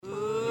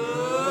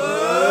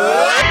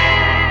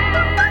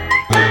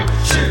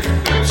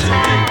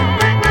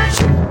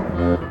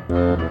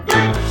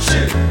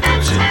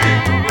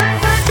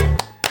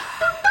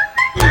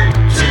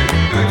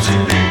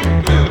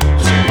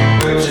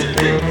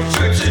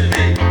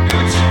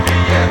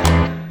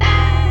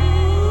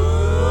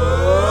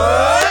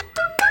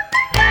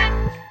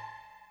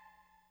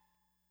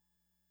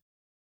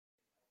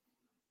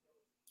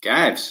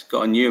Gav's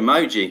got a new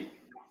emoji.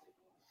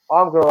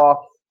 I'm going to ask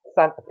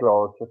Santa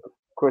Claus for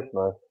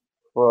Christmas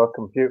for a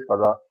computer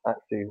that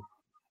actually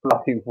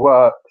bloody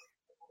works.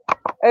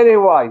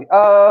 Anyway,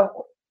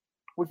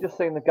 we've just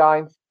seen the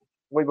game.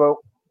 We won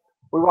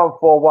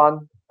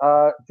 4-1.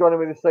 Joining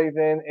me this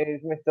evening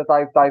is Mr.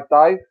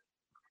 Dave.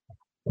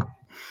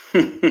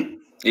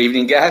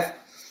 Evening, Gav.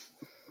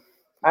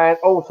 And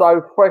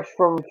also fresh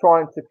from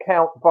trying to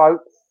count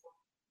votes,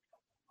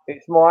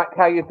 it's Mike.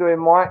 How you doing,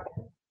 Mike?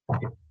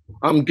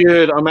 I'm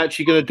good. I'm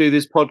actually going to do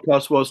this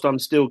podcast whilst I'm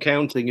still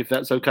counting, if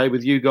that's okay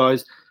with you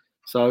guys.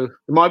 So it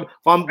might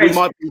be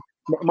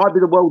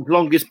the world's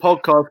longest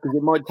podcast because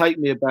it might take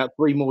me about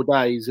 3 more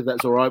days, if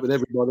that's all right with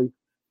everybody.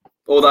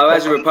 Although,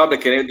 as a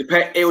Republican,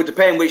 it would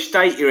depend which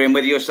state you're in,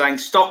 whether you're saying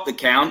stop the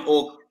count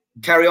or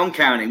carry on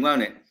counting,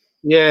 won't it?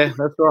 Yeah,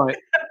 that's right.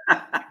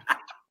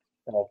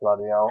 Oh,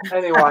 bloody hell.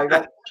 Anyway,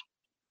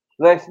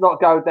 let's not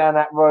go down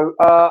that route.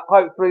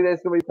 Hopefully there's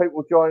going to be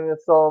people joining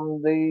us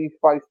on the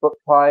Facebook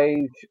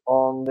page,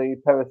 on the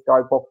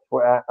Periscope, off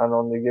Twitter, and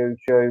on the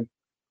YouTube.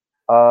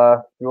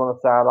 If you want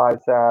to say hello,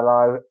 say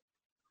hello.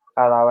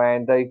 Hello,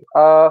 Andy.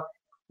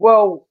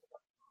 Well,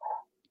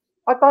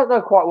 I don't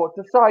know quite what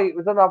to say. It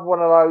was another one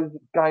of those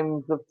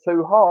games of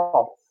 2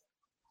 halves.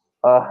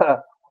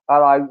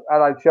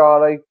 Hello,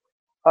 Charlie.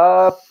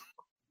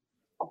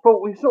 I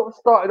thought we sort of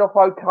started off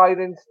okay,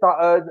 then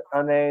stuttered,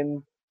 and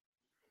then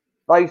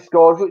they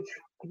scored, which,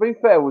 to be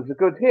fair, was a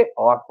good hit,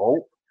 I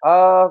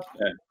thought.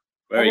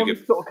 Very good.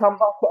 We sort of come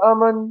back at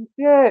them, and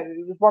yeah,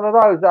 it was one of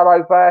those.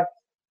 Hello, Beth.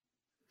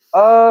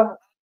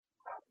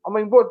 I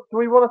mean, what do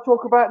we want to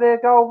talk about their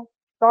goal?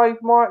 Dave,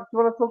 Mike, do you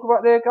want to talk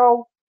about their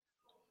goal?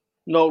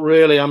 Not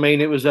really. I mean,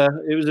 it was a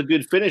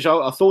good finish.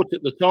 I thought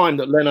at the time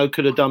that Leno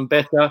could have done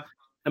better.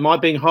 Am I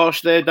being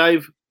harsh there,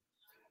 Dave?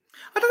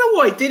 I don't know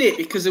why he did it,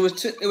 because there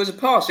was a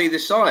pass either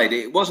side.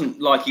 It wasn't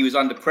like he was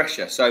under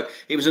pressure. So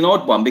it was an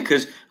odd one,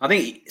 because I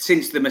think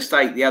since the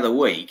mistake the other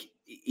week,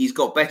 he's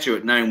got better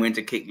at knowing when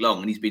to kick long,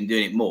 and he's been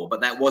doing it more.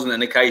 But that wasn't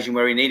an occasion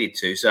where he needed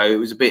to. So it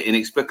was a bit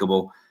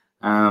inexplicable.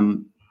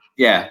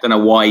 Yeah, don't know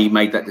why he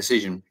made that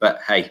decision.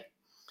 But hey,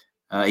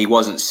 he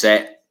wasn't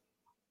set.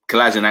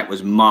 Kolasinac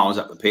was miles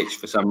up the pitch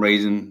for some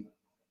reason.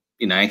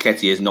 You know,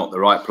 Nketiah is not the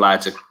right player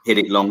to hit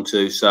it long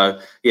to. So,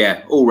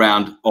 yeah, all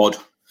round odd.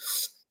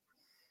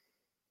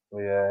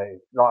 Yeah,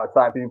 like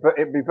I say,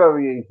 it'd be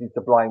very easy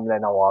to blame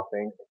Leno, I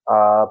think.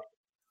 I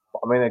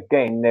mean,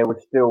 again, there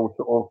was still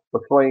sort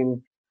of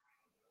between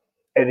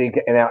Eddie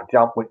getting out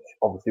jump, which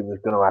obviously was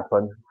going to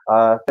happen.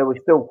 There was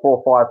still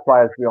 4 or 5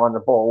 players behind the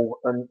ball,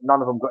 and none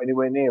of them got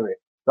anywhere near it.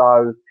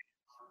 So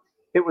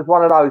it was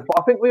one of those. But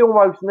I think we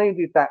almost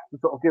needed that to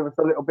sort of give us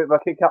a little bit of a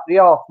kick up the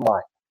arse,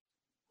 Mike.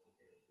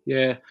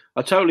 Yeah,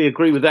 I totally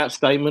agree with that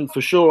statement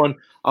for sure. And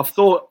I've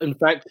thought, in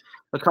fact,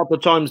 a couple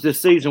of times this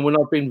season when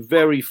I've been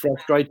very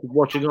frustrated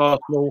watching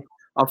Arsenal,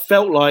 I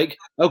felt like,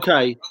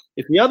 okay,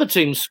 if the other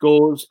team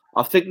scores,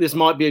 I think this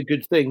might be a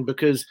good thing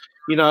because,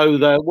 you know,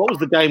 what was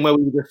the game where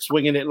we were just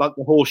swinging it like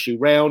the horseshoe,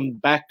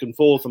 round, back and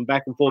forth, and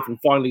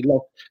finally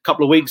lost a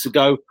couple of weeks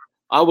ago.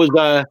 I was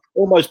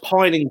almost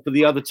pining for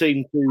the other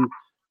team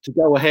to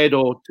go ahead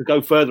or to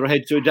go further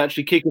ahead to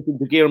actually kick us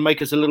into gear and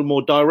make us a little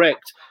more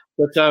direct.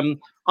 But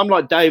I'm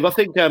like Dave. I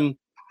think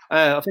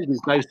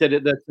it's Dave said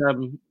it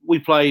that we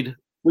played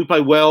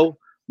well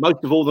most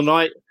of all the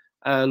night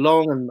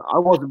long, and I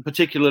wasn't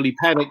particularly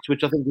panicked,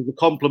 which I think is a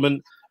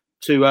compliment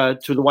to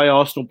the way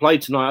Arsenal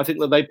played tonight. I think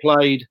that they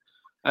played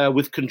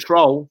with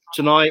control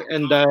tonight,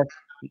 and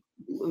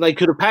they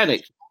could have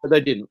panicked, but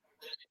they didn't.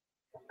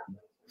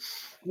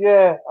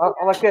 Yeah,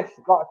 and I guess,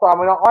 like I say, I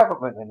mean, I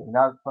haven't written any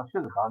notes. I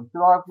should have done.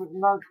 Should I have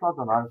written notes? I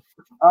don't know.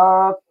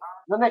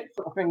 The next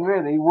sort of thing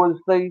really was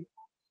the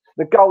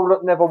goal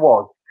that never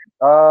was.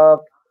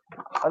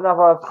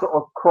 Another sort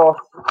of cross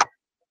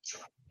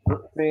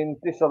that's been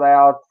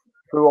disallowed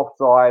through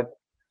offside.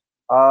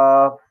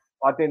 I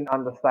didn't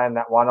understand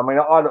that one. I mean,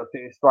 I looked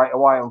at it straight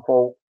away and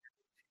thought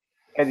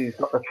Eddie's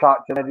got the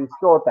touch and Eddie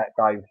scored that,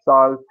 Dave.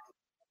 So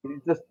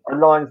it's just a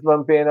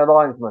linesman being a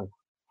linesman.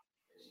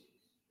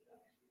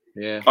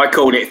 Yeah, I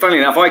called it. Funnily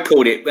enough, I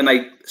called it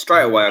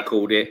straight away. I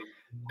called it,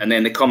 and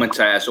then the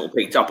commentator sort of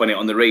picked up on it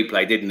on the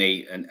replay, didn't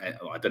he? And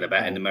I don't know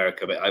about in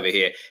America, but over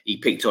here he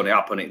picked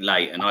up on it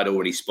late, and I'd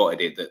already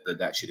spotted it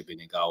that should have been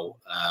a goal.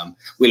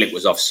 Willock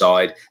was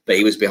offside, but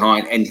he was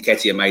behind.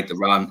 Nketiah made the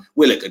run.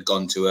 Willock had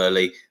gone too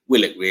early.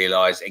 Willock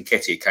realised.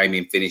 Nketiah came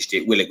in, finished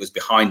it. Willock was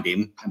behind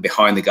him and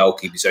behind the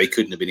goalkeeper, so he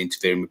couldn't have been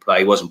interfering with play.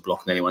 He wasn't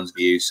blocking anyone's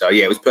view. So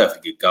yeah, it was a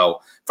perfect good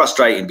goal.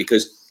 Frustrating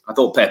because I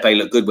thought Pepe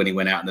looked good when he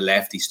went out on the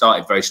left. He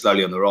started very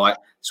slowly on the right,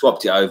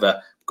 swapped it over.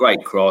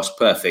 Great cross,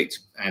 perfect,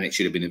 and it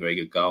should have been a very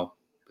good goal.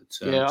 But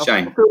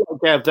shame. I feel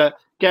like,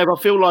 Gav, I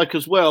feel like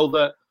as well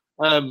that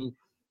I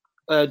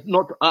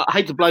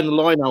hate to blame the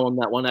lino on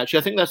that one. Actually,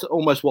 I think that's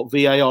almost what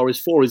VAR is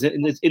for, is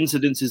in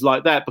incidences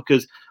like that,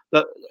 because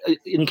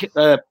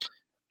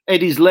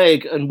Eddie's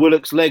leg and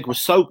Willock's leg were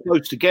so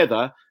close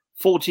together,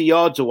 40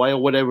 yards away or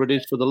whatever it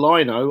is for the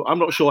lino. I'm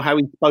not sure how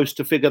he's supposed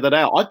to figure that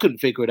out. I couldn't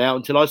figure it out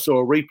until I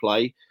saw a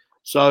replay.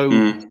 So,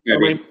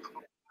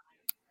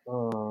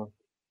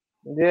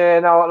 Yeah,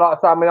 no, like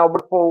I say, I mean, I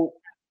would have thought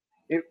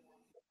it.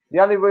 The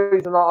only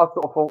reason I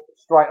sort of thought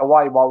straight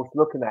away while I was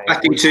looking at it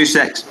Back in 2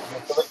 secs.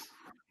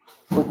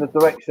 was the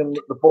direction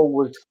that the ball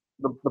was.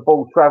 The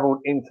ball travelled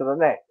into the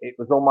net. It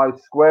was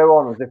almost square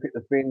on, as if it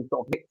was being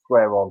sort of hit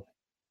square on.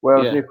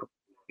 Whereas if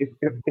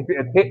it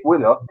had hit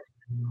Willock,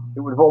 it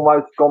would have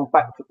almost gone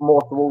back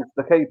more towards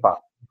the keeper.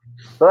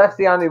 So that's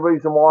the only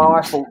reason why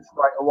I thought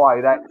straight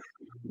away that's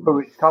who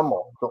it's come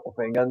off, sort of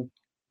thing. And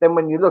then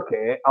when you look at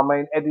it, I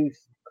mean, I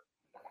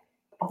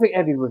think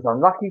Eddie was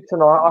unlucky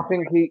tonight. I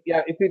think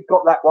if he'd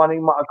got that one, he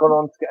might have gone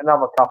on to get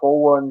another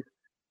couple, and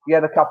he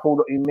had a couple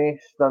that he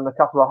missed and a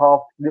couple of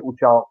half little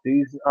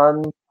chances.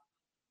 And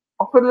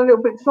I feel a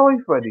little bit sorry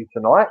for Eddie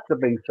tonight, to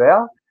be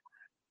fair.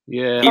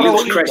 Yeah, he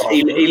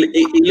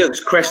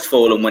looks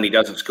crestfallen when he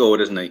doesn't score,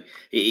 doesn't he?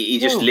 He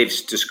just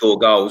lives to score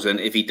goals, and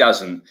if he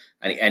doesn't,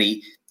 and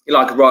he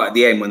like right at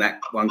the end when that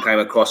one came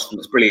across, from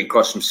this brilliant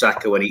cross from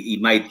Saka when he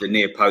made the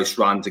near post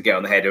run to get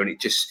on the header, and he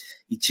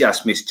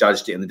just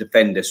misjudged it, and the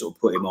defender sort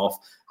of put him off,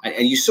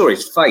 and you saw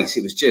his face.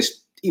 He was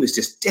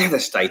just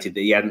devastated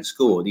that he hadn't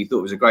scored. He thought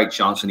it was a great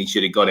chance, and he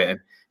should have got it. And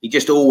he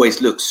just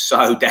always looks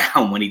so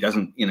down when he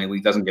doesn't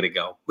get a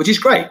goal, which is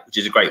great, which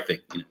is a great thing.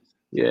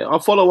 Yeah, I'll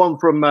follow on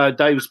from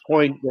Dave's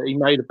point that he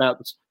made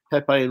about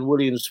Pepe and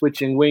Willian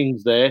switching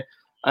wings there.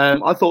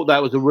 I thought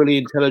that was a really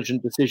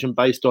intelligent decision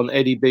based on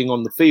Eddie being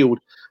on the field,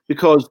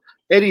 because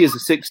Eddie is a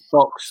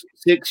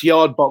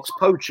 6-yard box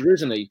poacher,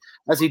 isn't he?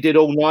 As he did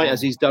all night,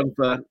 as he's done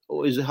for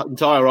his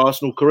entire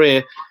Arsenal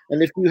career.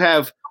 And if you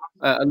have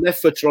a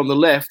left footer on the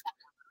left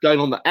going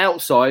on the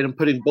outside and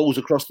putting balls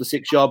across the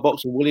 6-yard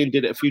box, and Willian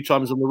did it a few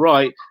times on the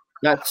right,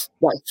 that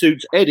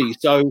suits Eddie.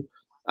 So,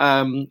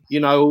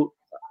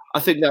 I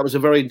think that was a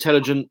very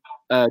intelligent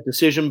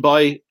decision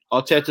by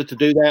Arteta to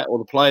do that, or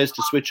the players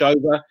to switch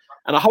over.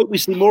 And I hope we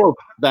see more of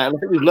that. And I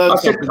think we've learned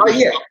something.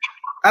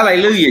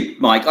 Hallelujah,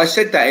 Mike. I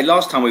said that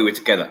last time we were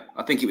together.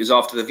 I think it was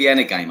after the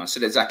Vienna game. I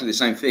said exactly the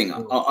same thing.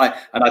 I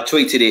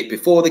tweeted it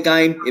before the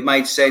game. It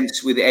made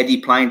sense with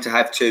Eddie playing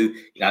to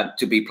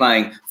be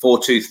playing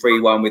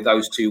 4-2-3-1 with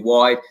those two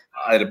wide.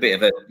 I had a bit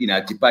of a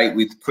debate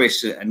with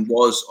Chris and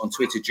was on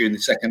Twitter during the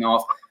second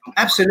half.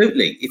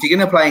 Absolutely. If you're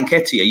going to play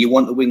Nketiah, you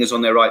want the wingers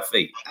on their right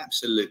feet.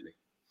 Absolutely.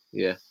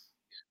 Yeah.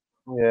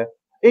 Yeah.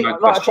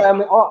 Like I say, I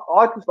mean,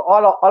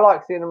 I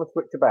like seeing them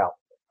switch about,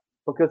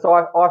 because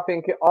I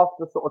think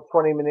after sort of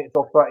 20 minutes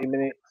or 30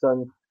 minutes,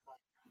 and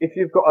if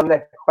you've got a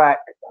left back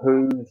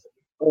who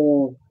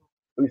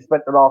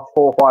spent the last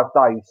 4 or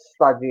 5 days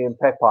studying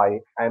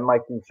Pepe and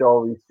making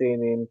sure he's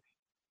seeing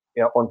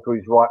him, onto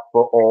his right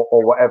foot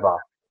or whatever,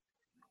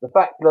 the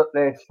fact that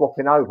they're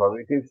swapping over,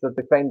 it gives the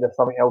defender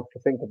something else to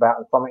think about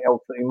and something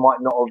else that he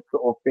might not have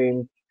sort of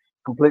been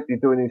completely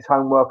doing his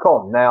homework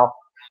on. Now,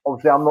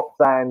 obviously, I'm not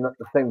saying that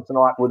the team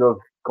tonight would have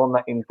gone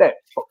that in depth,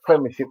 but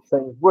Premiership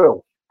teams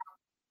will.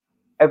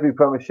 Every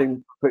Premiership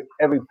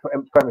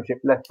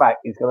left back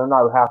is going to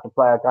know how to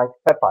play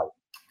against Pepe.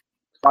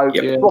 So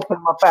swapping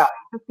them about,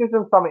 it just gives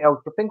them something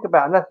else to think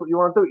about, and that's what you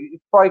want to do.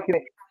 It's breaking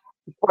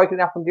it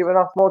up and giving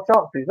us more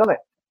chances, isn't it?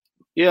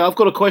 Yeah, I've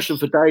got a question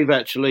for Dave,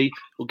 actually,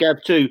 or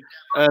Gav too.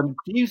 Do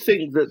you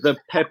think that the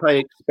Pepe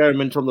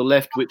experiment on the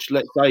left, which,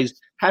 let's say, has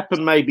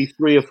happened maybe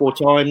 3 or 4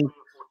 times,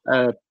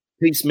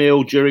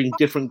 piecemeal during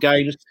different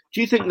games,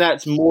 do you think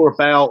that's more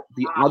about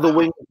the other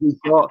wing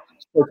we've got?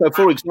 So,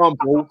 for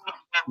example,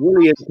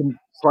 Willian can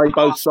play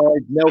both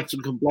sides, Nelson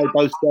can play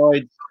both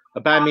sides,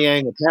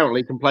 Aubameyang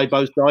apparently can play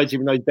both sides,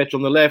 even though he's better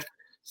on the left.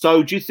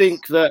 So do you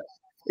think that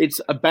it's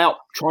about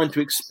trying to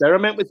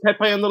experiment with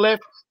Pepe on the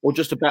left, or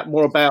just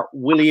more about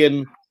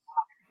Willian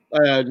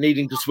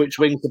needing to switch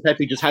wings, so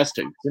Pepe just has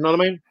to? You know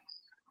what I mean?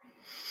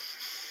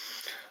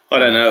 I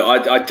don't know.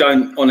 I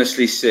don't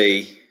honestly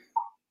see,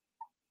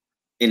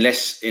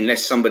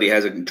 unless somebody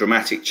has a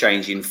dramatic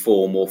change in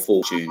form or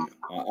fortune,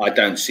 I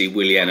don't see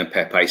Willian and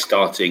Pepe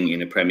starting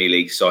in a Premier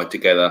League side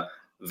together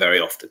very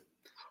often.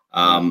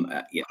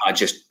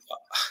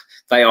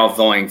 They are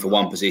vying for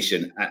one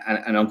position,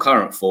 and on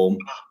current form,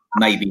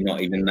 maybe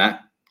not even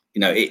that.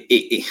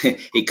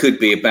 It could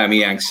be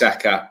Aubameyang,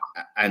 Saka,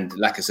 and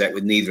Lacazette,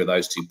 with neither of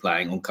those two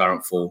playing on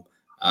current form.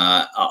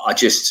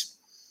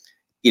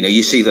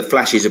 You see the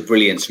flashes of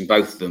brilliance from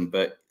both of them,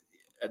 but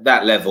at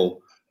that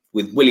level,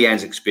 with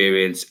Willian's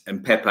experience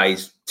and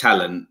Pepe's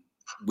talent,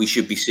 we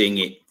should be seeing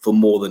it for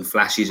more than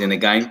flashes in a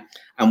game.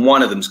 And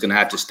one of them's going to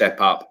have to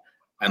step up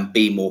and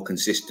be more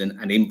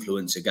consistent and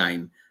influence a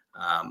game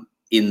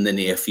in the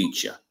near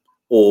future.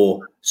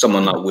 Or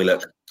someone like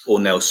Willock or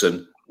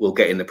Nelson will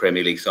get in the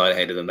Premier League side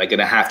ahead of them. They're going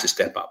to have to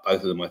step up,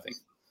 both of them, I think.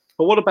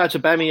 But what about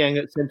Aubameyang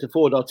at centre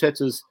forward?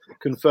 Arteta's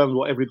confirmed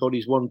what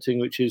everybody's wanting,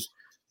 which is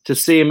to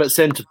see him at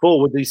centre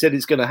forward. He said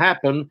it's going to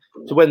happen.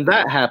 So when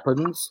that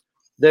happens,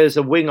 there's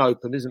a wing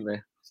open, isn't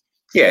there?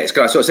 Yeah, it's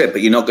what I said,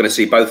 but you're not going to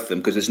see both of them,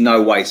 because there's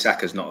no way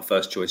Saka's not a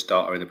first-choice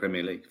starter in the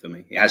Premier League for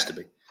me. It has to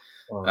be.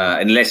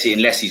 Unless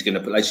he's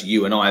going to, as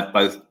you and I have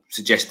both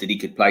suggested, he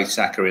could play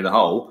Saka in the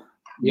hole.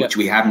 which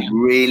we haven't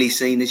really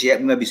seen as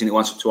yet. Maybe seen it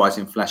once or twice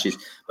in flashes.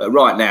 But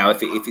right now,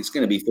 if it's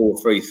going to be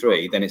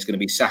 4-3-3, then it's going to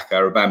be Saka,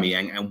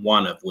 Aubameyang, and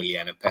one of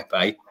Willian and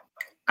Pepe.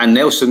 And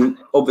Nelson,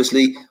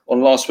 obviously,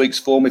 on last week's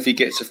form, if he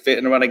gets a fit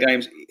in a run of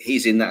games,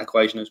 he's in that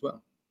equation as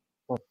well.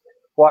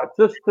 Right,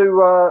 just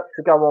to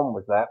go on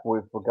with that,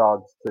 with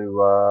regards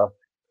to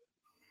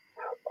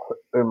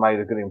who made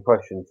a good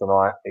impression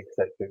tonight,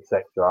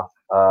 etc.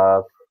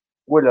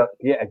 Willock,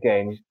 yet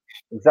again,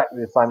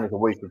 exactly the same as a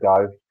week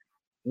ago.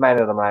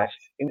 Man of the match,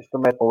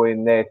 instrumental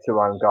in their 2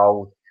 own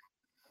goals,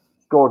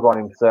 scored one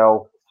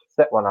himself,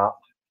 set one up.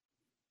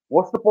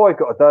 What's the boy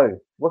got to do?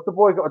 What's the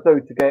boy got to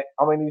do to get?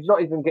 I mean, he's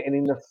not even getting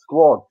in the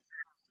squad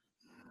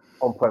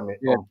on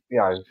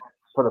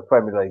for the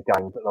Premier League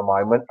games at the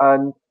moment.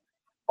 And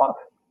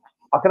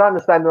I can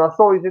understand. And I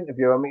saw his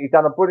interview. I mean, he'd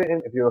done a brilliant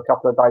interview a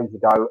couple of days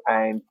ago,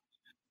 and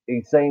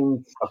he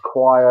seems a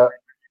quiet,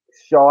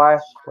 shy,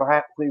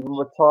 perhaps even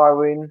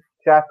retiring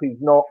chap. He's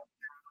not,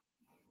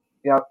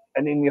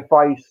 an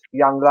in-your-face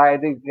young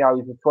lad. He's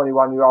a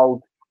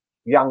 21-year-old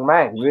young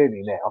man,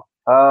 really now.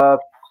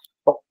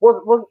 But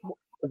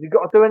has he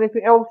got to do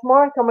anything else,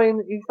 Mike? I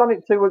mean, he's done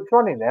it 2 weeks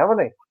running now,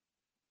 hasn't he?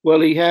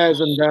 Well, he has,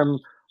 and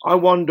I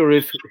wonder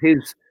if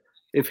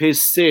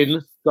his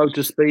sin, so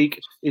to speak,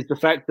 is the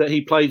fact that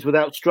he plays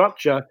without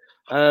structure.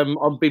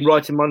 I've been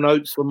writing my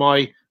notes for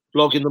my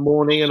blog in the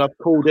morning, and I've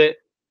called it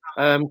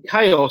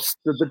chaos.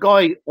 The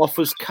guy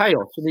offers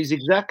chaos, and he's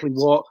exactly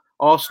what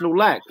Arsenal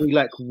lack. We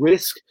lack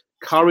risk,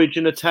 courage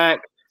in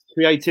attack,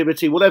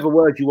 creativity, whatever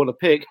word you want to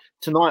pick.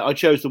 Tonight I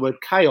chose the word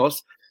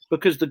chaos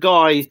because the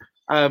guy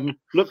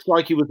looks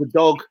like he was a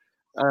dog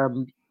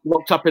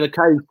locked up in a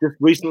cage, just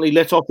recently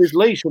let off his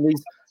leash, and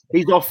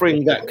he's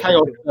offering that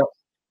chaos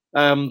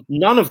that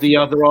none of the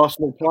other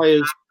Arsenal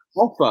players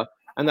offer,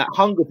 and that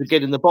hunger to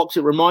get in the box.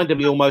 It reminded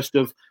me almost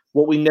of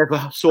what we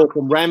never saw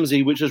from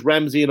Ramsey, which is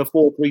Ramsey in a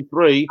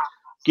 4-3-3,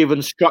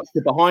 given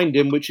structure behind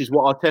him, which is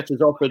what Arteta's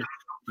offered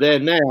there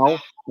now,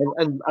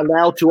 and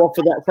allowed to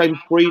offer that same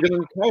freedom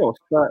and chaos.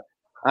 But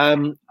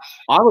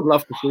I would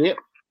love to see it.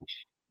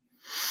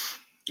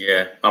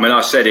 Yeah, I mean,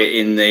 I said it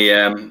in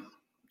the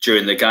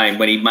during the game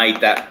when he made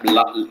that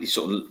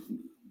sort of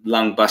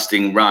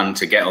lung-busting run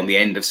to get on the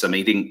end of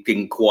something. He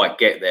didn't quite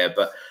get there,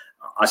 but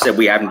I said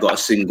we haven't got a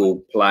single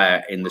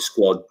player in the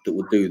squad that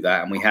will do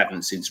that, and we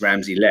haven't since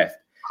Ramsey left.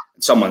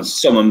 Someone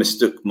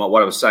mistook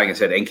what I was saying and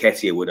said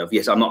Nketiah would have.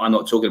 Yes, I'm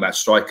not talking about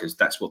strikers.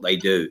 That's what they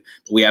do.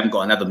 But we haven't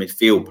got another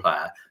midfield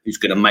player who's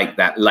going to make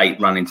that late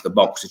run into the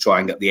box to try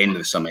and get the end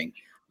of something.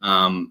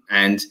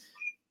 And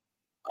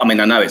I mean,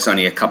 I know it's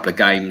only a couple of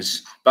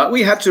games, but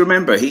we have to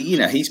remember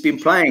he's been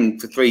playing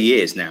for 3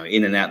 years now,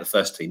 in and out of the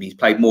first team. He's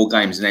played more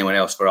games than anyone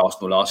else for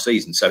Arsenal last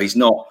season, so he's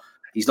not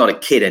a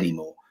kid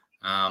anymore.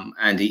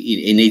 And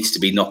he needs to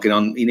be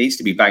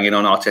banging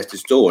on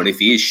Arteta's door. And if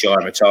he is shy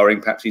and retiring,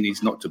 perhaps he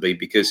needs not to be,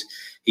 because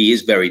he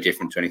is very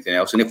different to anything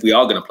else. And if we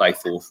are going to play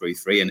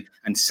 4-3-3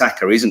 and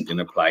Saka isn't going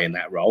to play in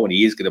that role, and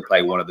he is going to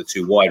play one of the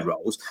 2 wide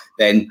roles,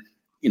 then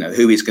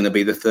who is going to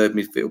be the third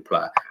midfield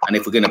player? And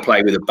if we're going to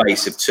play with a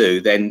base of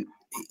 2, then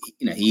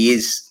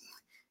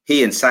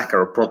he and Saka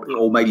are probably,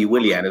 or maybe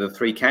Willian, are the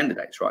 3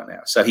 candidates right now.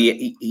 So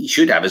he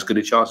should have as good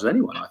a chance as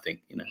anyone, I think.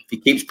 If he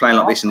keeps playing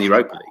like this in the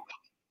Europa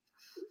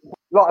League.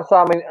 Like I say,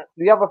 I mean,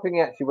 the other thing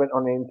he actually went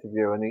on the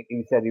interview, and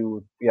he said he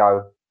was,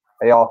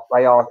 they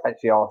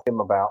asked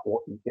him about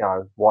what,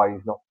 why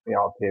he's not,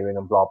 appearing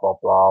and blah blah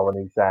blah, and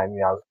he's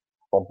saying,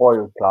 from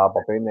boyhood club,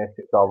 I've been there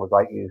since I was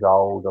 8 years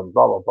old, and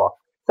blah blah blah,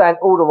 saying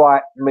all the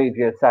right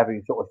media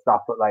savvy sort of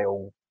stuff that they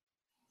all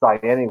say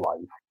anyway.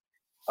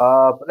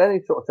 But then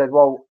he sort of said,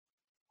 well,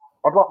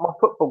 I'd like my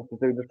football to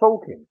do the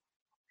talking,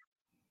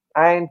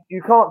 and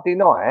you can't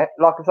deny it.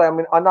 Like I say, I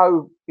mean, I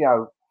know,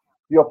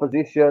 the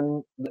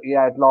opposition that he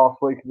had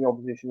last week and the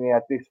opposition he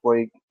had this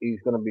week,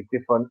 he's going to be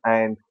different,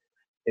 and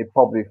he'd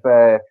probably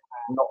fare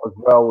not as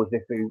well as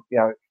if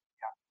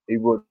he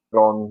would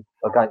on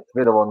against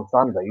Villa on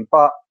Sunday.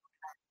 But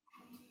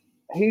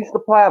he's the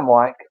player,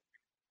 Mike,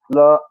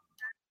 that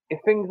if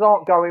things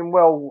aren't going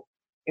well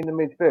in the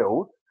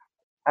midfield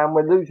and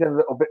we're losing a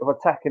little bit of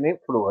attacking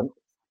influence,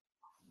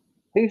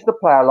 he's the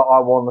player that I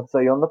want to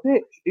see on the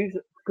pitch.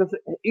 Because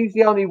he's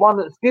the only one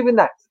that's giving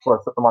that to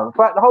us at the moment.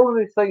 In fact, the whole of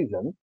this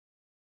season,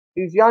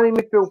 he's the only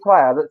midfield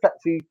player that's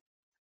actually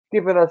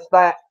given us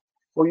that,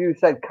 well, you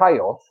said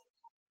chaos,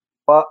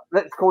 but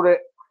let's call it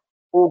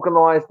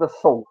organised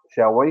assault,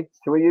 shall we?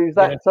 Shall we use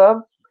that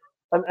term?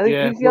 And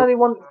he's the only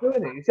one that's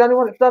doing it. He's the only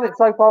one that's done it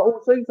so far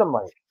all season,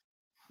 mate.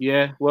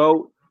 Yeah,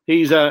 well,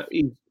 he's not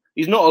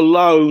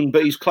alone,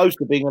 but he's close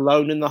to being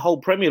alone in the whole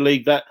Premier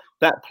League. That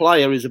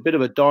player is a bit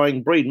of a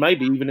dying breed,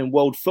 maybe even in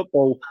world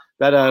football,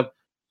 that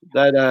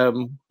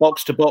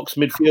box-to-box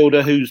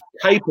midfielder who's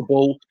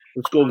capable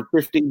of scoring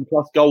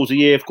 15-plus goals a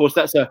year. Of course,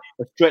 that's a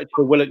stretch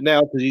for Willock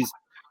now because he's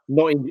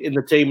not in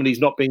the team and he's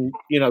not been,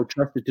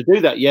 trusted to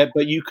do that yet.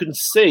 But you can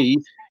see,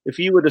 if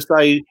you were to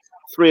say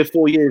 3 or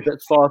 4 years,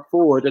 let's fast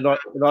forward, and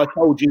I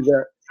told you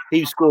that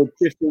he scored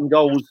 15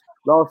 goals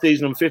last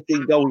season and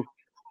 15 goals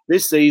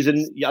this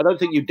season, I don't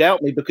think you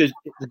doubt me because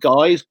the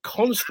guy is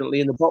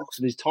constantly in the box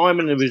and his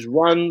timing of his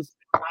runs.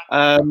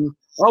 I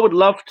would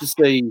love to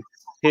see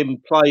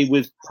him play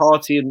with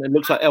Partey, and it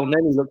looks like El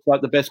Neni looks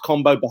like the best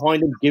combo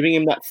behind him, giving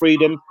him that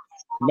freedom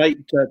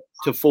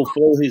to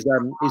fulfill his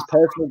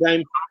personal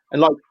game.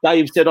 And like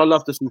Dave said, I'd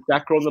love to see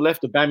Xhaka on the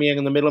left, Aubameyang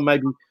in the middle,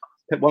 maybe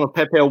one of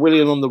Pepe or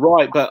Willian on the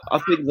right. But I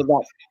think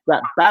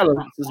that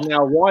balance has now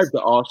arrived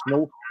at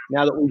Arsenal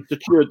now that we've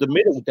secured the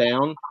middle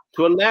down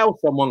to allow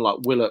someone like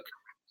Willock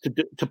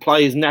to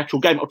play his natural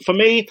game. For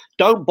me,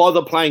 don't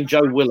bother playing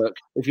Joe Willock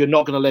if you're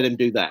not going to let him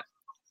do that.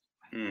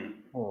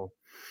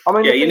 I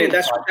mean,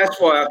 that's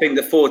why I think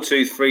the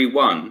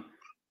 4-2-3-1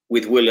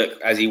 with Willock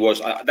as he was,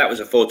 that was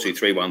a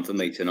 4-2-3-1 for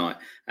me tonight.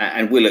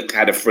 And Willock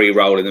had a free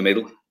role in the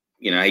middle.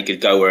 He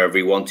could go wherever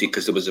he wanted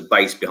because there was a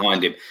base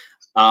behind him.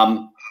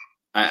 And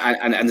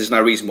there's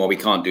no reason why we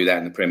can't do that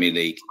in the Premier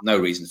League. No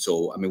reason at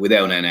all. I mean, with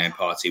El Neni and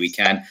Partey, we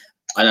can.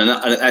 And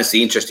that's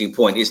the interesting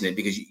point, isn't it?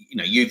 Because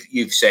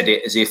you've said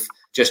it as if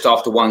just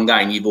after one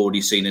game you've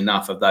already seen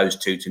enough of those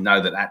two to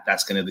know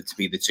that's going to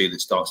be the two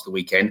that starts the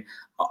weekend.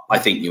 I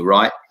think you're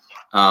right.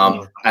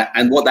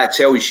 And what that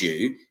tells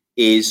you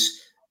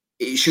is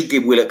it should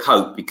give Willock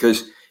hope,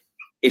 because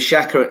if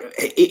Xhaka,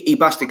 he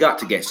busted gut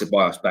to get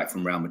Ceballos back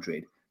from Real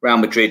Madrid.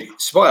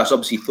 Ceballos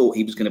obviously thought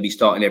he was going to be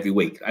starting every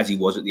week, as he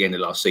was at the end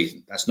of last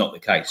season. That's not the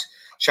case.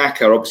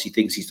 Xhaka obviously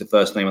thinks he's the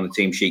first name on the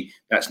team sheet.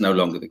 That's no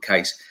longer the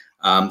case.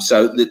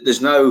 So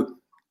there's no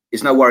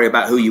worry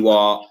about who you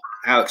are,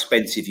 how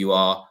expensive you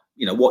are,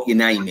 what your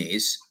name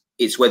is.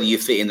 It's whether you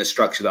fit in the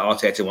structure that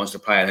Arteta wants to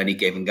play on any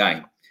given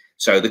game.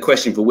 So the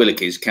question for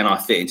Willock is, can I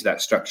fit into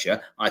that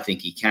structure? I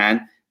think he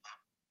can.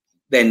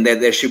 Then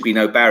there should be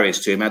no barriers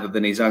to him other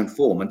than his own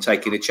form and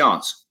taking a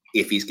chance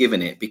if he's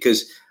given it.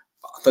 Because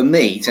for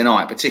me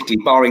tonight,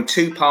 particularly barring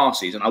two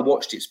passes, and I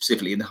watched it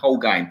specifically in the whole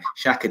game,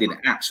 Xhaka did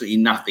absolutely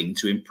nothing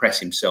to impress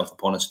himself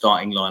upon a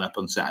starting lineup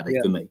on Saturday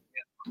for me.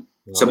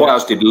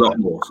 Ceballos did a lot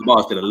more.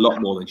 Ceballos did a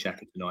lot more than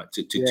Xhaka tonight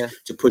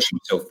to push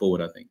himself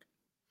forward, I think.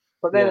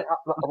 But then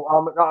I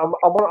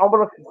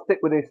want to stick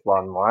with this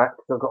one, right?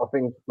 Because I've got a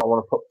thing I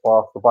want to put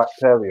past the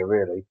bacteria,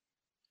 really.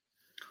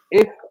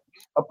 If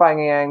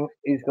Aubameyang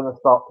is going to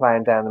start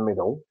playing down the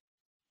middle,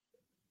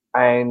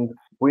 and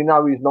we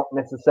know he's not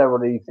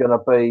necessarily going to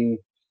be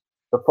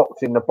the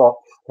fox in the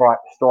box type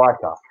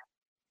striker,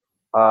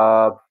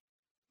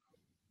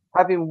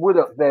 having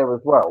Willock there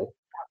as well,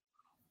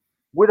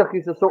 Willock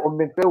is the sort of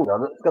midfielder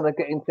that's going to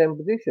get into them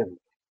positions.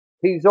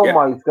 He's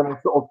almost going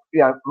to sort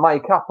of,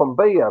 make up and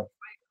be a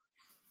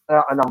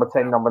number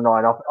 10, number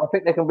 9. I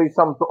think there can be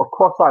some sort of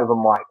crossover,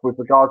 Mike, with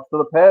regards to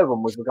the pair of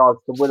them, with regards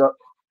to Willock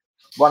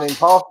running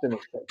past him,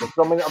 etc.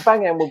 So, I mean,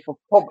 Aubameyang would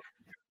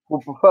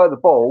prefer the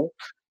ball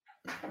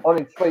on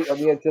his feet at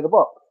the edge of the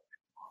box.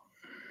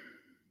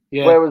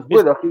 Yeah. Whereas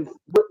Willock,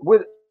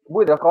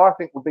 I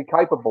think, would be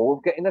capable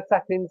of getting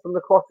attack-ins from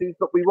the crosses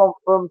that we want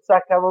from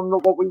Saka and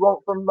what we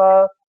want from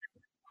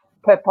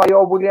Pepe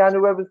or Willian,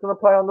 whoever's going to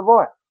play on the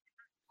right.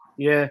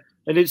 Yeah,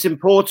 and it's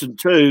important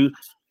too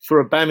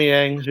for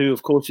Aubameyang, who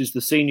of course is the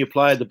senior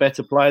player, the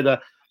better player,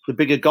 the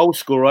bigger goal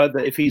scorer,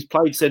 that if he's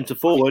played centre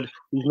forward,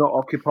 he's not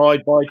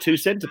occupied by two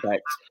centre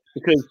backs.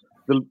 Because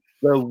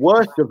the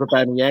worst of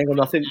Aubameyang,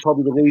 and I think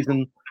probably the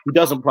reason he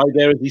doesn't play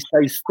there is he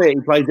stays fit.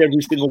 He plays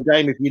every single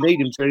game if you need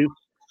him to,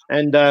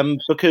 and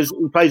because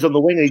he plays on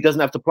the wing, he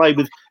doesn't have to play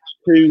with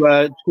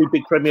two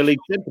big Premier League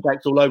centre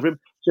backs all over him.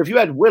 So if you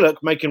had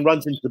Willock making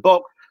runs into the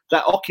box,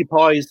 that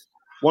occupies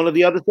one of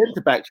the other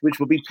centre-backs, which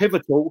will be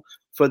pivotal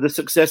for the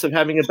success of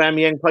having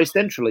Aubameyang play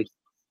centrally.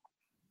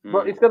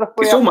 Well,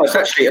 it's almost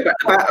actually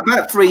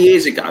about 3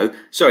 years ago.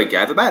 Sorry,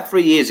 Gav. About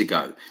 3 years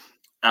ago,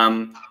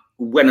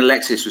 when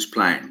Alexis was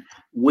playing,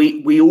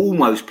 we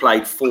almost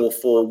played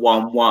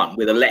 4-4-1-1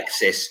 with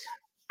Alexis,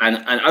 and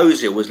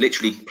Ozil was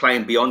literally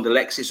playing beyond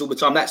Alexis all the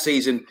time. That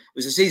season it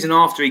was the season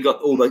after he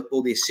got all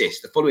the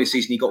assists. The following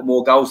season, he got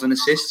more goals than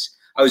assists.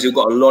 Ozil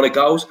got a lot of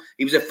goals.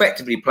 He was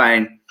effectively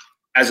playing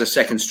as a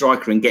second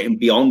striker and getting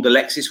beyond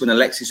Alexis when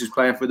Alexis was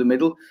playing through the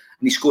middle,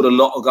 and he scored a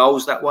lot of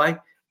goals that way.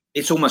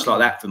 It's almost like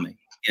that for me.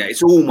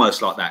 It's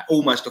almost like that,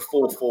 almost a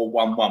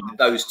 4-4-1-1 with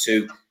those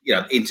two,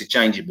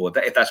 interchangeable.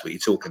 If that's what you're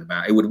talking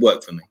about, it would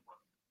work for me.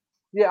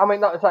 Yeah, I mean,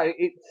 like I say,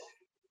 it's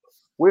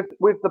with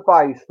the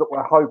base that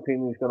we're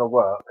hoping is going to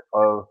work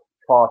of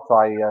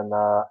Partey and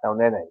El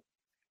Neni.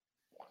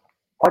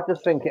 I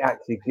just think it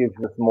actually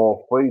gives us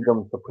more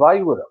freedom to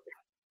play with them.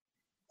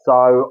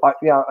 So,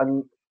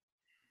 and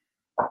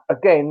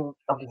again,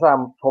 I have to say,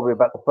 I'm probably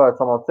about the third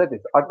time I've said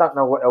this. I don't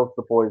know what else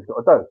the boys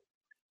got to do,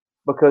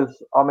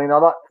 because I mean, I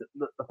like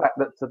the fact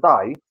that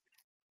today,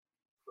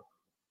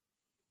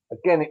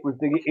 again, it was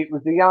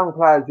the young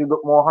players who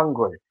looked more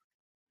hungry.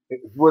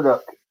 It was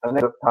Willock, and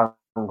they looked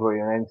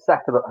hungry, and then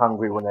Saka looked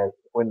hungry when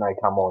they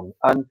come on.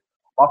 And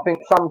I think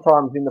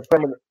sometimes in the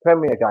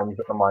Premier games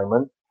at the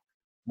moment,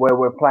 where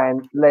we're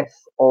playing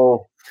less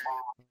of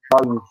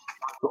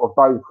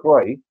those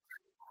three,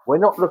 we're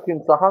not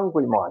looking so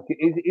hungry, Mike.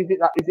 Is it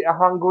a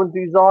hunger and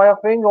desire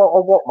thing,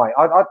 or what, mate?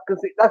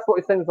 Because that's what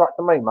it seems like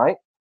to me, mate.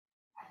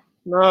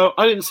 No,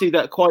 I didn't see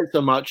that quite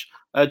so much.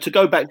 To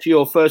go back to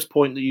your first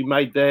point that you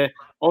made there,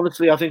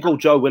 honestly, I think all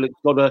Joe Willock's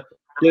got to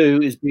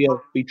do is be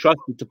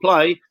trusted to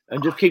play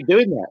and just keep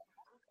doing that.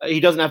 He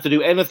doesn't have to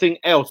do anything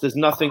else. There's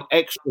nothing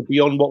extra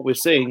beyond what we're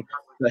seeing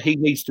that he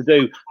needs to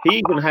do. He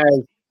even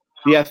has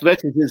the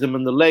athleticism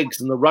and the legs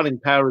and the running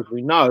power, as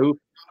we know,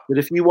 that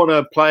if you want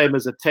to play him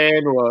as a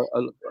 10 or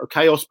a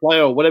chaos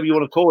player or whatever you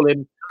want to call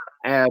him,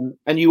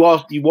 and you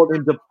want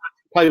him to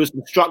play with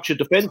some structure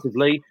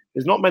defensively,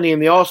 there's not many in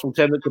the Arsenal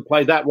team that could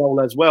play that role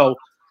as well.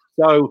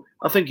 So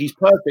I think he's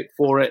perfect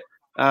for it.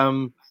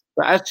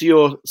 But as to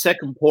your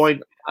second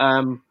point,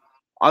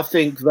 I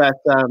think that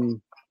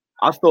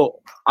I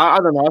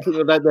don't know. I think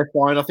that they're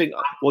fine. I think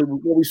what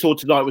we saw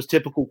tonight was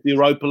typical for the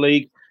Europa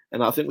League,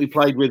 and I think we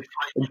played with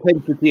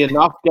intensity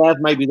enough, Gav.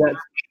 Maybe that's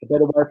a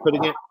better way of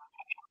putting it.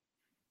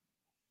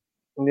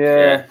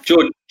 Yeah.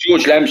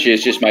 George Lampshire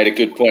has just made a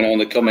good point on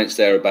the comments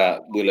there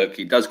about Willock.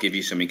 He does give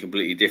you something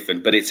completely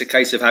different, but it's a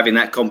case of having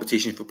that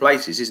competition for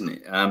places, isn't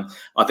it?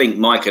 I think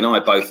Mike and I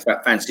both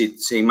fancied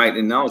seeing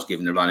Maitland-Niles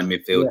given a run in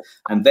midfield. Yeah.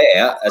 And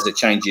there, as a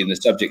change in the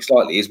subject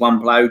slightly, is one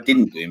player who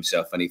didn't do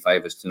himself any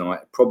favours tonight.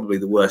 Probably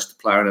the worst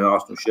player in an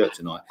Arsenal shirt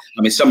tonight.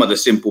 I mean, some of the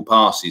simple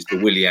passes to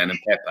Willian and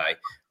Pepe,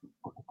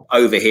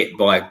 overhit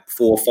by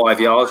 4 or 5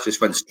 yards, just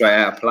went straight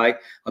out of play.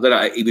 I don't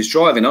know. He was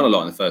driving on a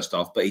lot in the first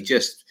half, but he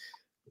just...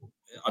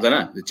 I don't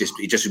know. It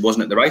just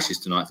wasn't at the races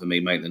tonight for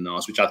me,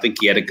 Maitland-Niles, which I think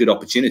he had a good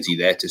opportunity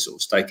there to sort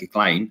of stake a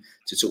claim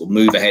to sort of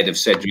move ahead of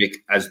Cedric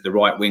as the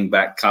right wing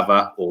back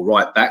cover or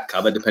right back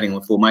cover, depending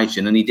on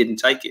formation, and he didn't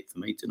take it for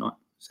me tonight,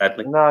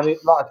 sadly. No,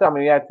 like I said,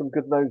 he had some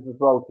good news as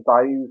well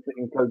today. He was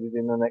included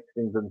in the next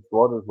England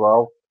squad as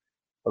well,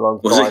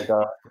 alongside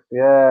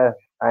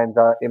and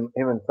him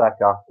and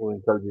Saka were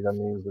included in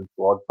the England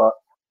squad. But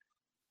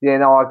yeah,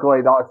 no, I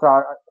agree. Like I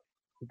say,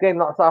 again,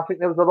 like I say, I think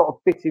there was a lot of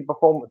bitty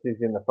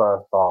performances in the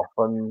first half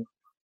and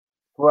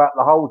throughout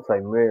the whole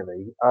team,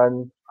 really.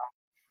 And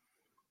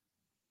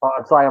like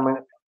I say, I mean,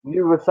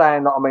 you were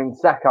saying that,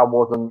 Saka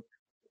wasn't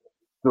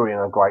doing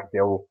a great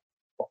deal.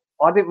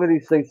 I didn't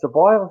really see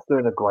Ceballos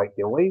doing a great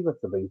deal either,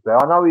 to be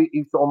fair. I know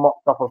he sort of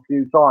mopped up a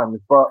few times,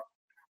 but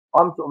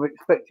I'm sort of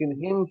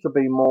expecting him to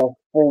be more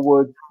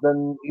forward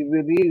than he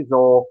really is,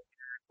 or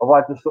have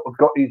I just sort of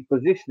got his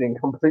positioning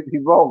completely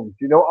wrong?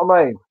 Do you know what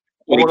I mean?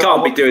 Well, he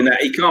can't be doing that.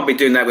 He can't be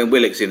doing that when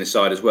Willock's in the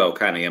side as well,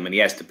 can he? I mean, he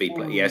has to be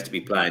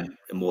playing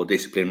a more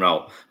disciplined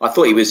role. I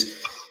thought he was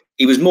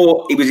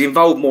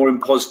involved more in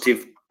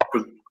positive,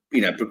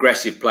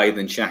 progressive play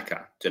than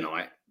Xhaka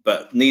tonight.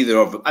 But neither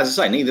of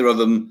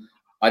them.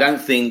 I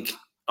don't think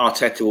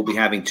Arteta will be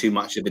having too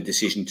much of a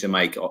decision to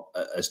make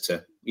as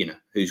to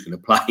who's going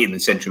to play in the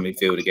central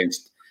midfield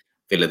against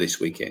Villa this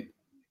weekend.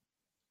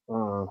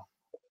 I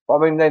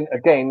mean, then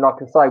again,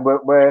 like I say,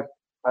 we're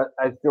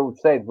as George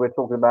said, we're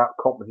talking about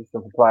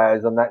competition for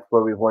players, and that's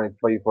where we've wanted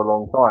to be for a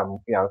long time.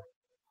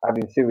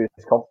 Having serious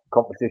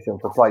competition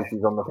for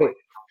places on the pitch.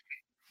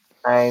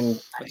 And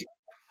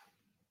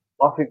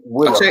I think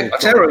Willock. I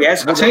tell you, he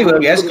has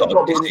got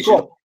a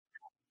decision.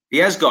 He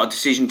has got a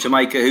decision to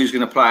make who's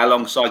going to play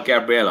alongside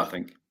Gabriel, I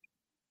think,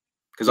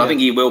 because I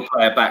think he will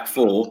play a back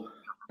four,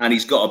 and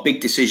he's got a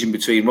big decision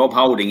between Rob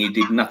Holding, who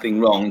did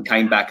nothing wrong,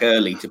 came back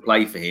early to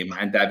play for him,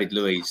 and David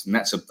Luiz, and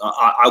that's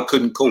I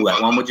couldn't call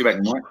that one. What do you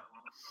reckon, Mike?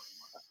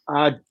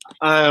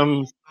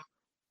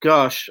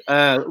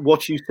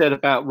 What you said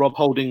about Rob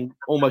Holding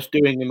almost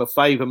doing him a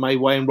favour may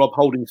weigh in Rob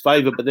Holding's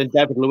favour, but then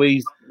David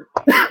Luiz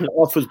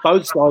offers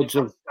both sides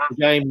of the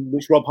game,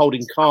 which Rob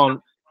Holding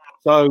can't.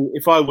 So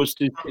if I was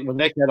to stick my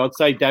neck out, I'd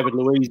say David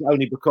Luiz,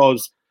 only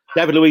because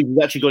David Luiz has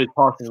actually got his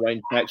passing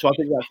range back. So I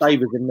think that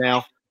favours him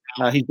now.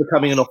 He's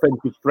becoming an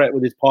offensive threat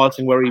with his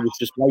passing, where he was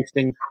just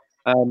wasting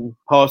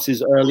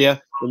passes earlier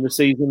in the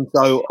season.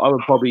 So I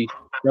would probably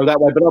go that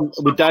way.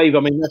 But with Dave,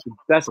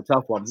 that's a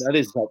tough one. That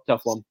is a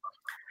tough one.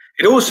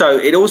 It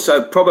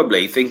also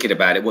probably, thinking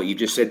about it, what you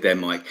just said there,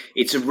 Mike,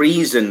 it's a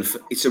reason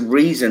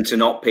to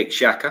not pick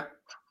Xhaka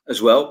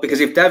as well, because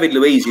if David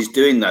Luiz is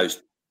doing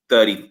those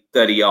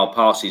 30-yard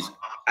passes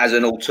as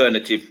an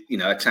alternative,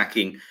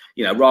 attacking,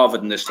 rather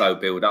than the slow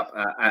build up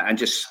and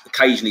just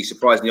occasionally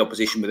surprising the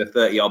opposition with a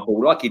 30-yard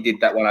ball, like he did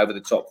that one over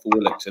the top for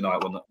Willock tonight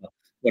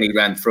when he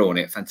ran through on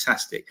it,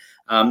 fantastic.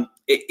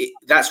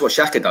 That's what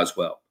Xhaka does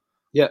well.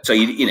 Yeah. So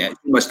it's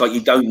almost like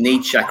you don't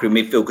need Xhaka in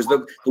midfield, because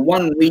the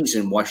one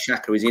reason why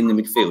Xhaka is in the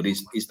midfield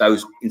is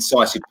those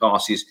incisive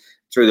passes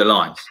through the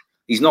lines.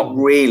 He's not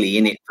really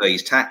in it for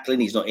his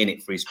tackling. He's not in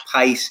it for his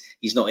pace.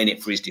 He's not in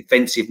it for his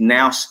defensive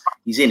nous.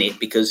 He's in it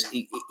because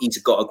he's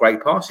got a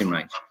great passing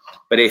range.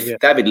 But if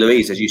David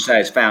Luiz, as you say,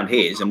 has found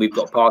his, and we've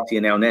got Partey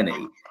and El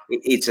Neni,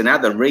 it's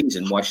another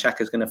reason why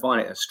Xhaka's going to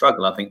find it a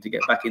struggle, I think, to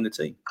get back in the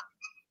team.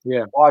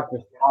 Yeah, I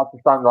just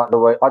don't like the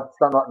way. I just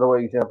don't like the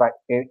way he's in the back.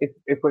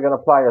 If we're going to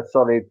play a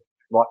solid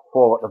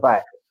four at the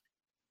back,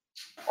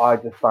 I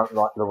just don't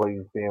like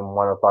Luiz being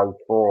one of those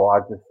four.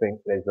 I just think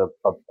there's a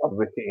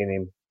ricket in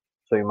him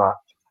too much.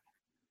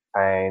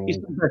 And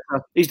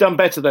he's done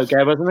better though,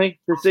 Gav, hasn't he,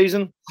 this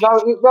season?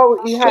 No,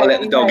 he has.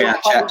 Let the dog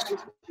out, chaps.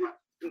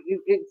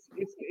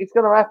 it's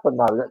going to happen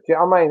though. Do you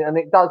know what I mean? And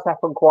it does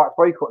happen quite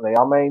frequently.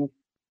 I mean,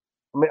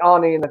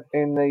 Arnie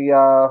in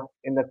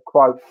the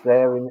quotes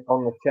there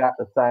on the chat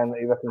are saying that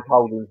he reckons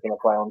Holding's going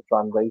to play on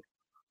Sunday.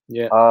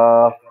 Yeah.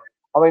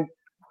 I mean,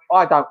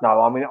 I don't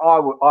know. I mean, I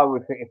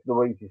would think if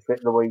Louise is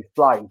fit, Louise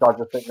plays. I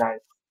just think that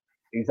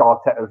he's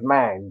Arteta's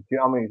man. Do you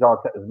know what I mean? He's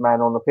Arteta's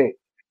man on the pitch.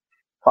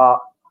 But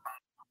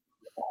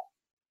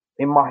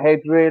in my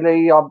head,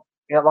 really, like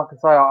I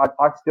say,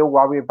 I still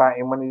worry about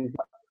him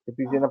if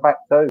he's in a back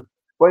two.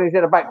 When he's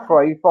in a back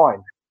three,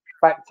 fine.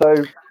 Back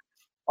two,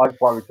 I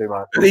worry too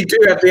much. They do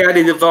have the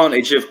added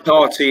advantage of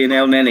Partey and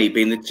El Neni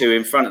being the two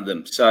in front of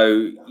them.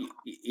 So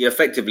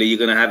effectively, you're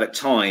going to have at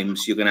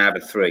times, you're going to have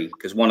a three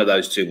because one of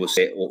those two will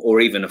sit, or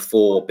even a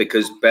four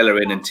because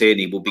Bellerin and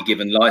Tierney will be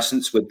given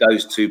license with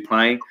those two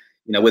playing.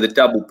 You know, with a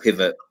double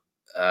pivot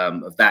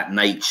of that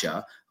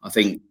nature, I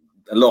think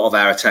a lot of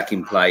our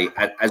attacking play,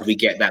 as we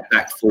get that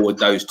back forward,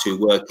 those two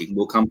working,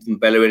 will come from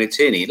Bellerin and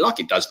Tierney, like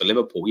it does for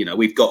Liverpool. You know,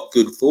 we've got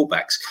good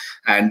fullbacks,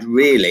 and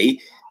really,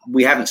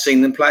 we haven't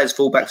seen them play as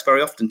fullbacks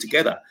very often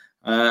together.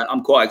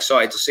 I'm quite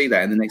excited to see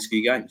that in the next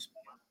few games.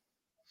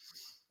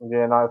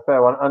 Yeah, no,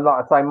 fair one. And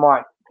like I say,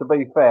 Mike, to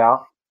be fair,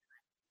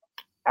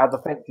 our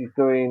defence is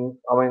doing.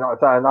 I mean, like I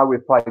say, I know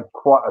we've played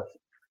quite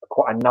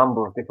a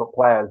number of different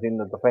players in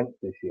the defence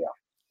this year,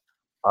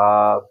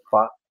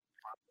 but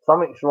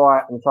something's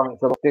right and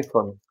something's a lot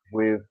different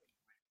with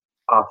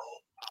us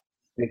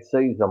this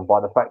season by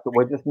the fact that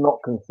we're just not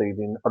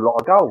conceding a lot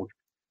of goals.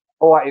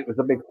 All right, it was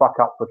a big fuck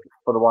up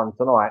for the one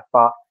tonight,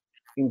 but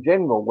in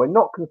general, we're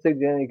not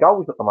conceding any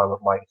goals at the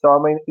moment, mate. So, I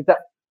mean, is that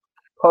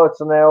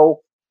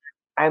personnel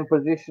and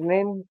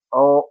positioning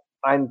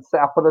and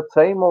set up of the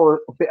team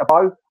or a bit of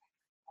both?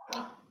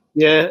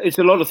 Yeah, it's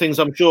a lot of things,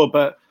 I'm sure,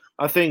 but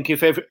I think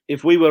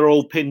if we were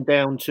all pinned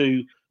down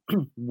to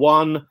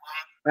one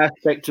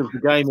aspect of the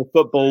game of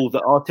football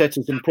that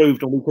Arteta's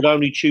improved and we could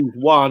only choose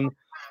one,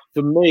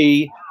 for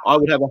me, I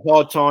would have a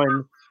hard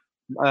time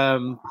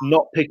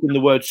not picking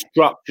the word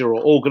structure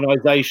or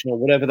organisation or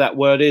whatever that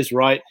word is,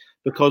 right?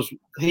 Because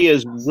he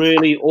has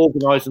really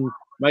organised and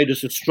made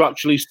us a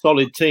structurally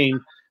solid team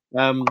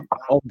on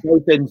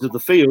both ends of the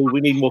field.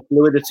 We need more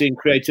fluidity and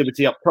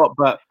creativity up top,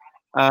 but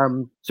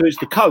so it's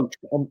the coach.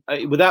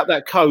 Without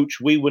that coach,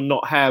 we would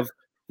not have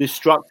this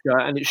structure,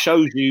 and it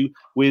shows you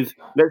with,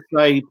 let's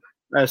say,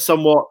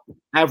 somewhat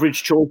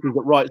average choices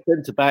at right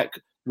centre back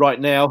right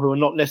now, who are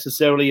not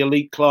necessarily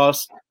elite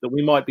class that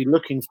we might be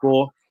looking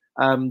for.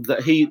 They're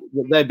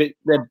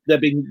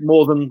being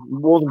more than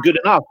good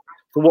enough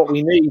for what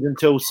we need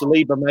until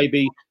Saliba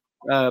maybe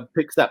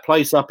picks that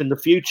place up in the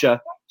future.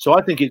 So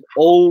I think it's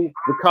all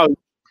the coach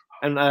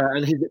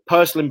and his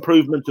personal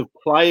improvement of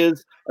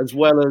players as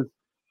well as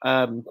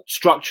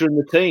structuring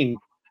the team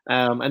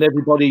and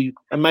everybody.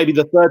 And maybe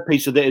the third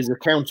piece of it is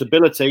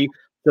accountability,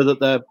 so that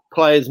the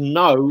players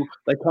know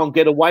they can't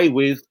get away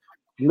with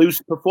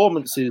loose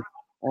performances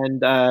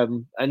and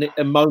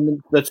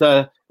moments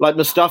that like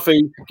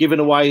Mustafi given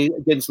away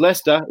against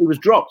Leicester, he was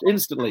dropped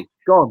instantly,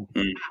 gone.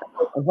 And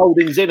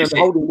Holding's in, and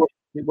Holding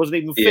wasn't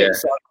even fit. Yeah.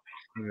 So,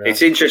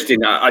 It's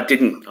interesting. I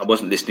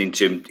wasn't listening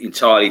to him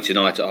entirely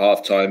tonight at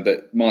halftime,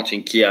 but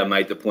Martin Keown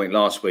made the point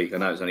last week. I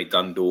know it was only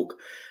Dundalk,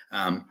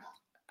 and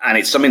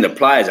it's something that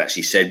players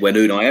actually said when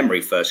Unai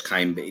Emery first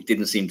came, but it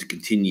didn't seem to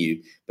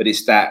continue. But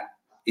it's that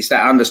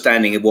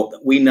understanding of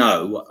what we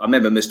know. I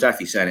remember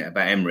Mustafi saying it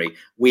about Emery.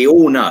 We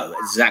all know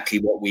exactly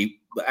what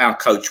our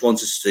coach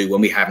wants us to do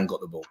when we haven't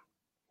got the ball.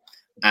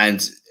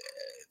 And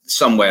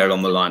somewhere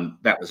along the line,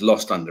 that was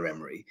lost under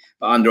Emery.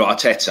 But under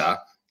Arteta,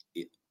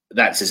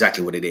 that's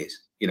exactly what it is.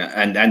 You know,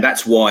 and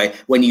that's why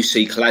when you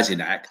see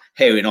Kolasinac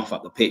herring off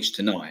up the pitch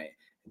tonight,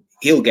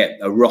 he'll get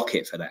a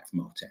rocket for that from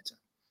Arteta.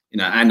 You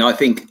know, and I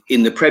think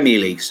in the Premier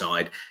League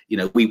side, you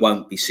know, we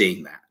won't be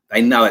seeing that.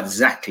 They know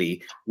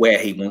exactly where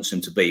he wants them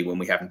to be when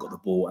we haven't got the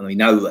ball, and we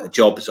know what the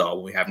jobs are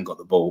when we haven't got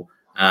the ball.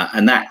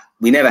 And that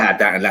we never had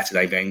that in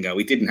Latter-day Wenger.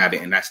 We didn't have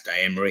it in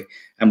Latter-day Emery,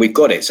 and we've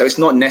got it. So it's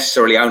not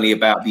necessarily only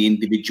about the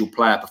individual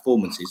player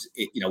performances.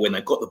 When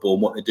they've got the ball,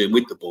 and what they're doing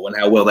with the ball, and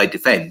how well they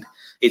defend.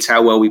 It's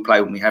how well we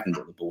play when we haven't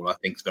got the ball. I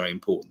think is very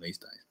important these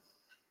days.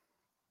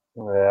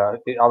 Yeah,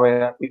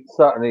 it's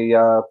certainly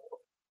an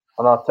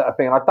Arteta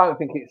thing. I don't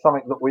think it's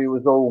something that we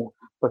was all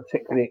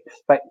particularly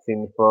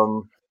expecting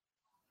from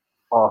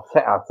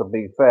Arteta, to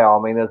be fair.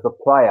 I mean, as a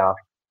player,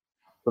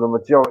 for the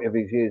majority of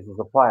his years as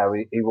a player,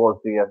 he was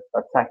the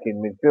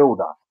attacking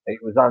midfielder. It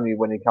was only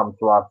when he come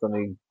to us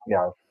and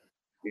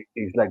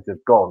his legs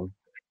have gone.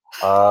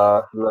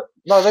 No,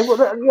 they were.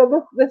 Yeah,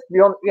 let's be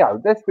honest. Yeah,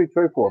 let's be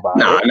truthful about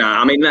it. No.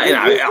 I mean,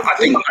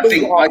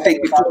 I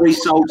think before he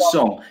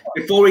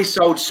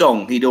sold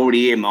Song, he'd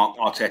already earmarked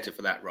Arteta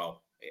for that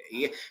role.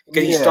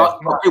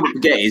 What people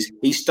forget is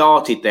he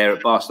started there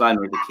at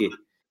Barcelona as a kid.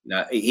 You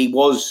know, he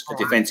was a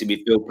defensive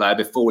midfield player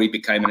before he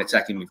became an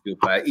attacking midfield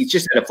player. He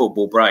just had a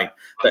football brain,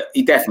 but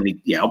he definitely,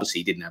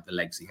 obviously, he didn't have the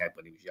legs he had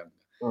when he was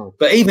younger.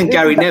 But even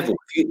Gary Neville,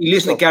 if you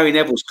listen to Gary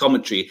Neville's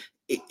commentary,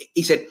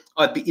 he said,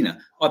 I've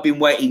been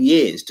waiting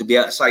years to be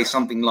able to say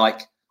something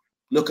like,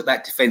 "Look at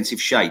that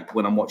defensive shape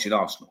when I'm watching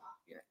Arsenal."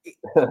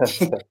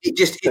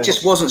 it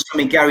just wasn't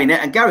something Gary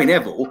Neville. And Gary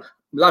Neville,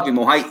 love him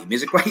or hate him,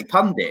 is a great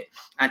pundit,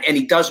 and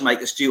he does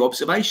make astute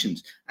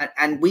observations.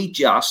 And we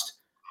just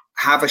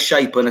have a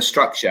shape and a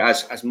structure,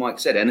 as Mike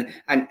said. And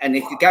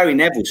if Gary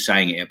Neville's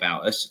saying it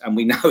about us, and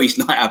we know he's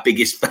not our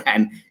biggest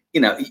fan,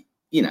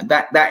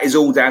 that is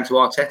all down to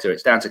Arteta.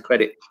 It's down to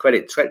credit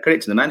to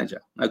the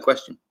manager, no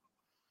question.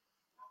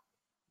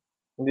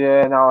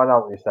 Yeah, no, I know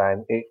what you're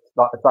saying. It's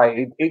like I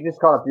say, it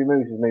just kind of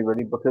bemuses me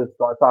really, because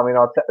like I say, I mean,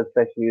 Arteta's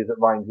best years at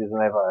Rangers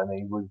and Everton,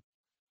 he was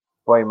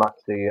very much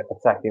the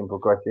attacking,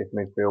 progressive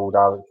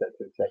midfielder,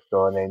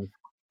 etc. And then,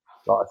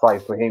 like I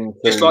say, for him to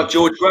just like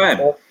George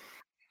Graham.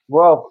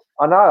 Well,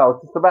 I know. I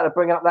was just about to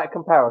bring up that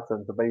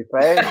comparison. To be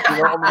fair,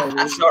 you know what I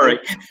mean? Sorry.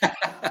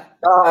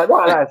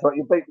 No, that's what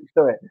you beat me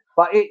to it.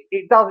 But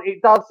it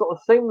does sort of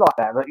seem like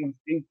that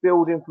he's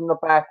building from the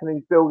back and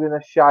he's building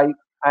a shape,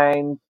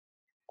 and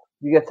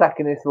the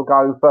attackingist will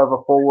go further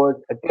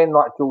forward again,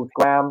 like George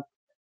Graham.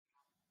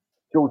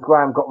 George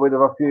Graham got rid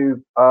of a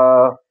few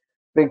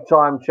big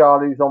time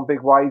Charlies on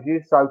big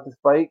wages, so to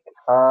speak.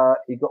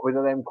 He got rid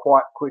of them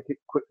quite quickly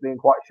and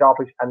quite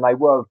sharpish, and they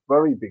were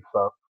very big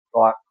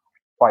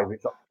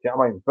favourites. You know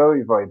what I mean?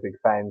 Very, very big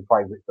fan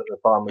favourites at the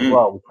time as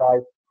well.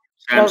 So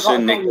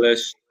Samson,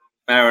 Nicholas,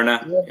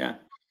 Mariner, yeah.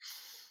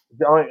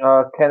 I mean,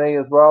 Kenny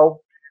as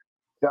well.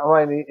 You know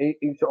what I mean?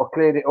 He sort of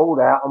cleared it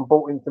all out and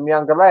brought in some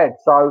younger lads.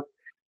 So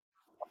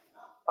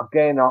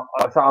again,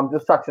 I'm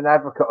just such an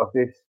advocate of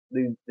these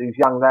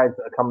young lads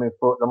that are coming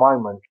through at the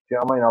moment. Do you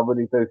know what I mean? I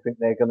really do think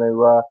they're going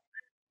to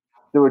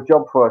do a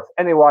job for us.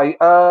 Anyway,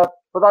 for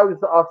those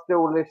that are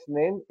still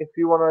listening, if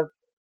you want to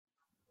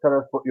tell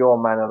us what your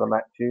man of the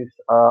match is,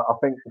 I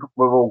think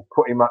we're all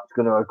pretty much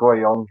going to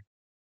agree on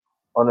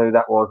who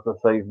that was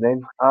this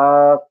evening.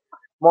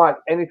 Mike,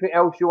 anything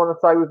else you want to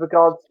say with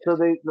regards to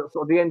the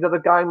sort of the end of the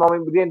game? I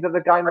mean, with the end of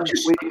the game,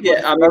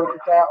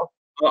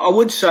 I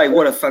would say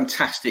what a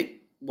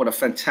fantastic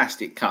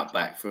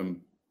cutback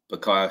from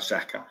Bukayo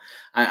Saka,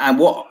 and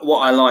what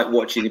I like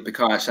watching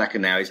Bukayo Saka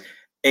now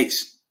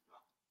is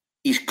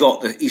he's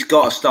got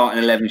a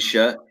starting 11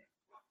 shirt.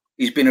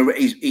 He's been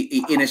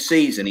in a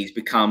season. He's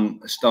become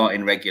a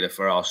starting regular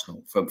for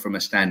Arsenal from a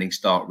standing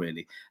start,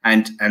 really.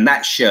 And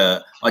that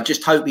shirt, I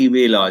just hope he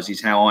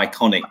realises how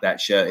iconic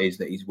that shirt is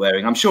that he's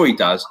wearing. I'm sure he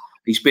does.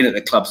 He's been at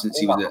the club since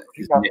he was at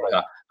his knicker.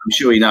 I'm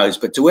sure he knows.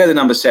 But to wear the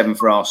number 7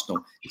 for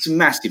Arsenal, it's a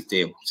massive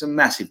deal. It's a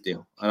massive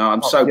deal, and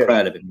I'm so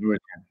proud of him. Really.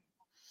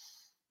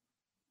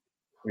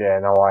 Yeah,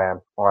 no, I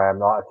am.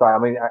 Like I say, I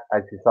mean,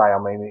 as you say, I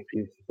mean,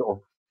 it's sort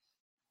of.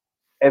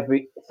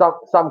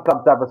 Some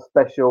clubs have a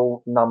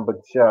special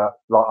numbered shirt.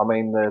 Like, I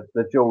mean,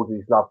 the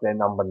Geordies love their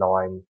number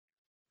 9,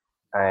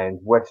 and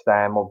West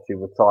Ham obviously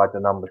retired the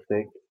number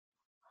 6.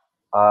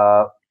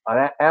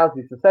 And ours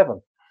is the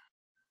 7.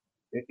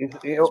 It's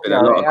been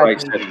a lot of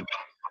great 7.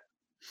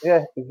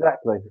 Yeah,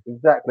 exactly.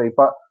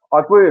 But I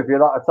agree with you.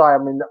 Like I say, I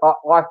mean,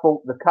 I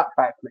thought the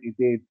cutback that he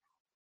did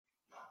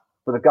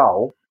for the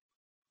goal,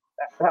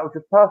 that was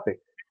just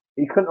perfect.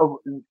 He couldn't have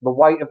the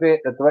weight of it,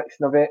 the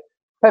direction of it.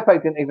 Pepe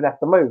didn't even have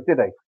to move, did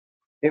he?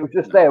 It was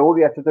just there. All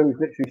he had to do was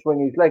literally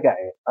swing his leg at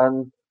it.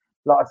 And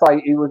like I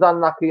say, he was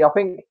unlucky. I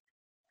think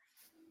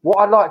what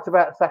I liked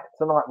about Saka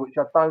tonight, which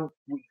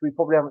we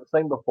probably haven't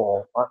seen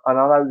before, and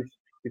I know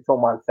this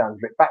almost sounds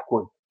a bit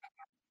backwards,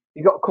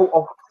 he got caught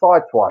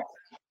offside twice.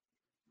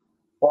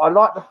 But I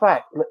like the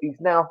fact that he's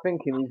now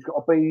thinking he's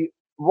got to be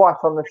right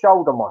on the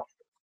shoulder, Mike.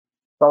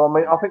 So I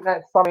mean, I think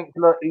that's something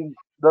that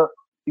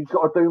he's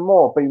got to do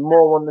more, be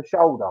more on the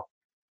shoulder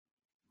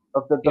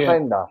of the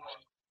defender.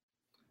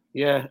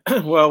 Yeah,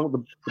 well,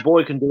 the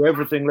boy can do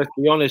everything, let's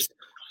be honest.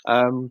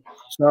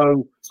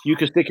 So you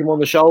can stick him on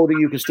the shoulder,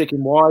 you can stick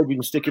him wide, you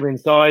can stick him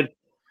inside.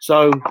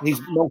 So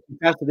he's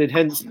multifaceted,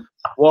 hence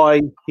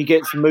why he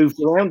gets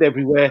moved around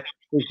everywhere,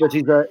 because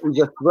he's a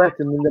threat.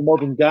 And in the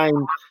modern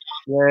game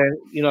where,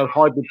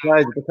 hybrid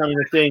players are becoming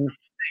a thing,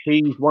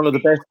 he's one of the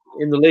best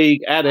in the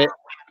league at it.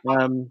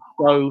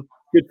 So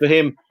good for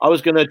him. I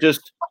was going to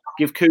just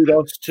give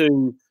kudos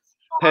to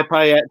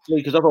Pepe, actually,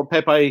 because I thought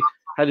Pepe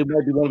had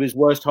maybe one of his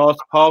worst halves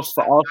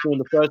for Arsenal in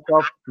the first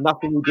half.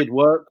 Nothing he did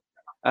work.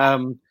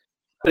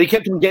 But he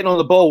kept him getting on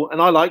the ball,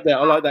 and I like that.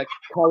 I like that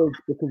courage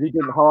because he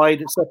didn't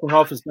hide. Second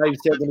half, as Dave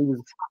said, when he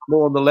was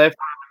more on the left,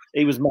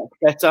 he was much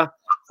better,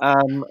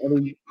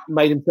 and he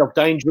made himself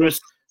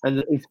dangerous.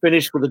 And he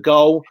finished with a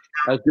goal,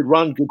 a good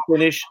run, good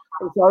finish.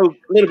 So a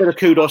little bit of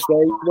kudos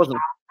there. It wasn't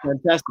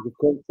fantastic, of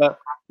course,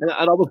 and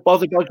I was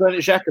bothered by Granit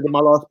Xhaka. And my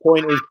last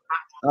point is,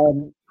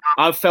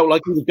 I felt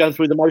like he was going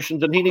through the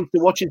motions, and he needs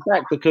to watch his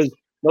back because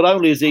not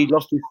only has he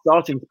lost his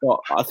starting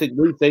spot,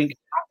 we think,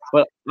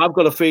 but I've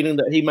got a feeling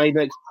that he may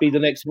be the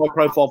next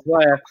high-profile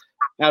player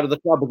out of the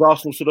club as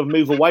Arsenal sort of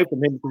move away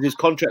from him because his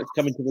contract's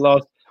coming to the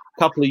last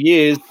couple of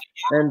years,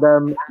 and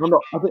I'm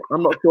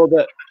not sure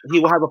that he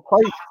will have a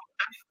place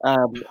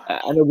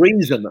and a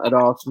reason at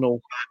Arsenal.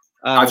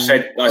 I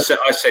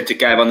said to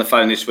Gav on the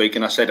phone this week,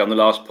 and I said on the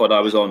last pod I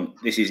was on,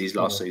 this is his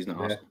last season at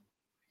Arsenal.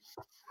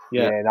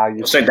 Yeah. No,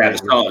 I said that at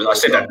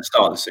the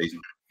start of the season.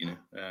 You know,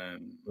 Yeah.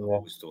 I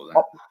always thought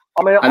that.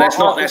 I mean, and that's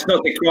not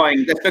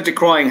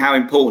decrying how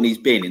important he's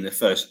been in the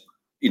first,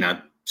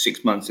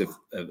 6 months of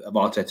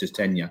Arteta's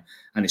tenure,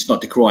 and it's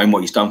not decrying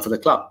what he's done for the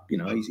club.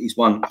 He's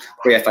won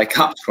 3 FA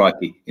Cups,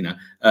 crikey.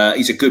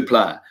 He's a good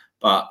player,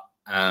 but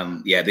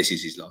this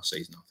is his last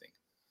season, I think.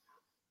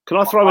 Can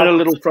I throw in a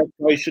little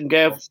frustration,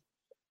 Gav?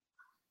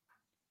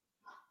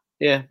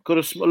 Yeah, got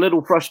a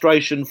little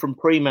frustration from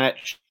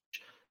pre-match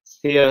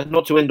here.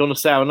 Not to end on a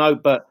sour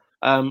note, but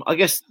I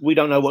guess we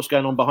don't know what's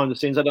going on behind the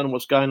scenes. I don't know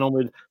what's going on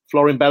with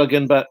Florin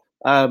Balogun, but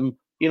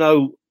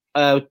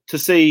to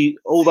see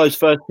all those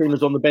first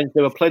teamers on the bench,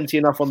 there were plenty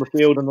enough on the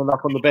field and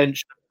enough on the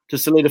bench to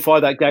solidify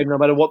that game, no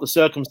matter what the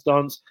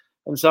circumstance.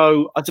 And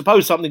so I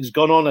suppose something's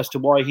gone on as to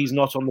why he's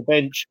not on the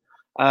bench.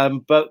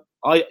 But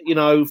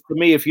for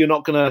me, if you're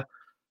not going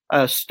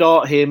to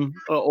start him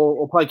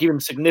or give him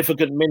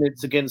significant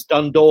minutes against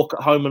Dundalk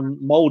at home and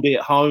Mouldy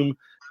at home,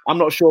 I'm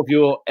not sure if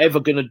you're ever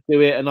going to do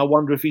it, and I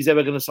wonder if he's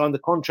ever going to sign the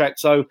contract.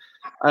 So,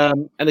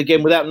 and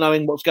again, without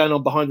knowing what's going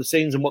on behind the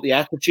scenes and what the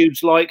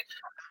attitude's like,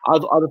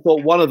 I'd have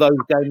thought one of those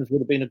games would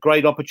have been a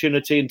great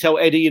opportunity. And tell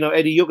Eddie,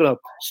 Eddie, you're going to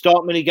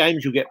start many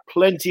games. You'll get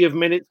plenty of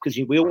minutes because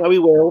we all know he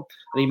will,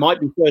 and he might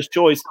be first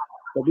choice.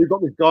 But we've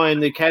got this guy in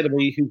the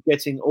academy who's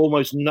getting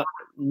almost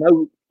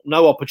no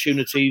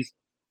opportunities.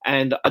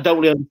 And I don't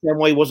really understand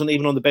why he wasn't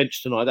even on the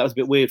bench tonight. That was a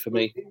bit weird for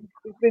me.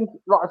 He's been,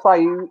 like I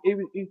say,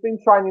 he's been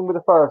training with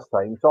the first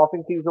team, so I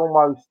think he's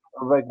almost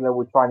a regular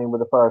with training with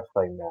the first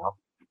team now.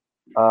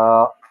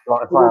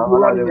 Like I say, we're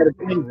running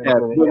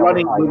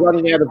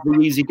out of the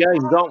easy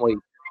games, aren't we?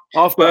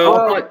 My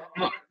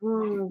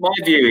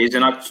view is,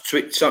 and a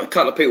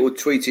couple of people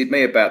tweeted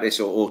me about this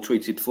or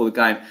tweeted before the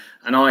game,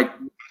 and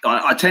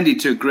I tended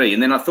to agree.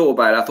 And then I thought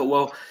about it. I thought,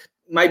 well,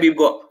 maybe we've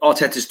got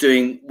Arteta's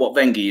doing what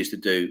Wenger used to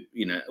do,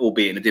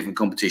 albeit in a different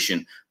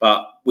competition.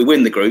 But we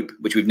win the group,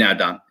 which we've now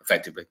done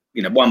effectively.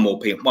 One more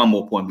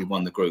point, we've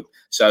won the group.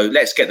 So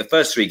let's get the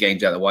first 3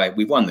 games out of the way.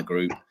 We've won the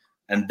group,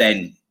 and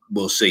then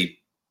we'll see.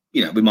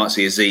 We might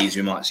see Aziz,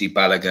 we might see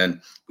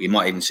Balogun, we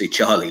might even see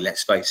Charlie,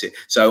 let's face it.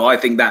 So I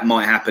think that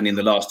might happen in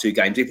the last 2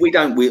 games. If we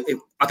don't,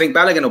 I think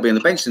Balogun will be on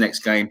the bench the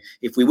next game.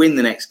 If we win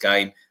the next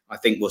game, I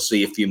think we'll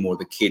see a few more of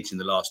the kids in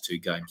the last 2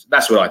 games.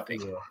 That's what I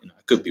think. Yeah.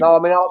 It could be. No, I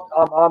mean,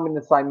 I'm in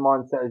the same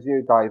mindset as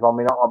you, Dave. I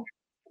mean, to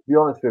be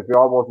honest with you,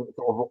 I wasn't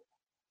sort of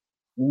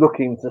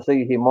looking to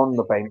see him on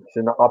the bench,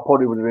 and I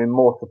probably would have been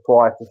more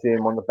surprised to see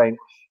him on the bench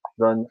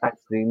than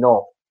actually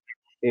not.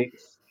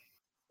 It's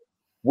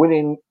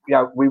winning,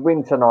 we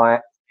win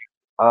tonight,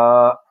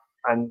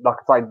 and like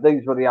I say,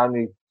 these were the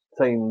only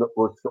team that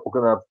was sort of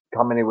going to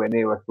come anywhere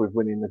near us with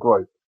winning the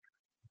group.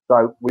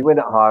 So we win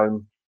at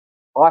home.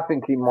 I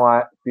think he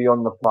might be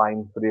on the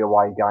plane for the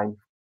away game,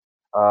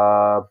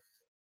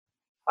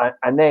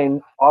 and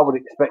then I would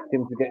expect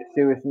him to get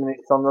serious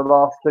minutes on the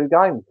last 2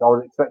 games. I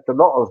would expect a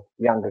lot of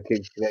younger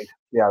kids to get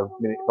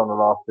minutes on the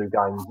last 2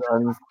 games,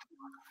 and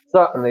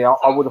certainly I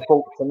would have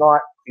thought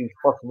tonight is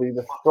possibly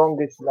the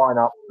strongest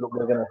lineup that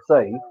we're going to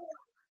see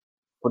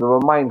for the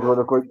remainder of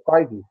the group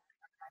stages.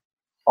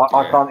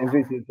 I can't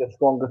envisage a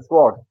stronger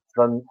squad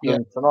than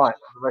tonight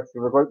for the rest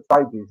of the group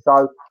stages.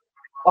 So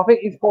I think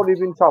he's probably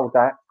been told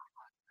that,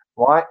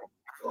 right?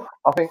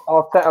 I think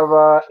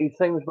Arteta, he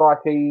seems like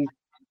he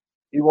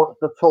wants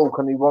to talk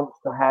and he wants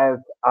to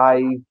have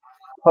a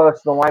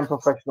personal and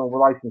professional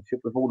relationship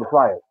with all the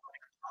players.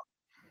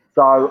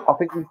 So I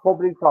think he's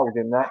probably told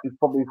him that. He's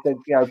probably said,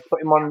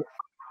 put him on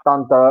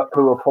Dundalk,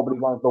 who are probably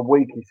one of the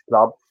weakest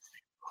clubs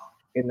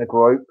in the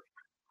group.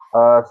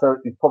 So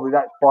he's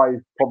that's why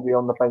he's probably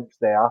on the bench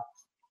there.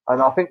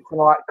 And I think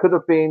tonight could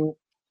have been,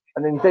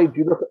 and indeed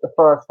you look at the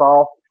first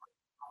half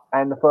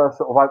and the first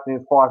sort of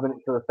opening 5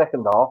 minutes of the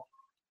second half,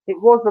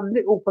 it was a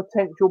little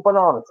potential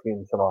banana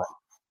skin tonight.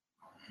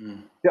 Do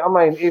you know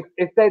what I mean?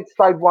 If they'd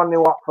stayed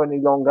 1-0 up for any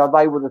longer,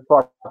 they would have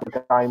tried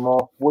the game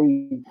off.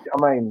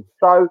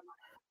 So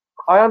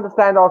I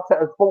understand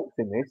Arteta's faults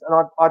in this,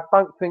 and I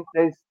don't think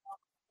there's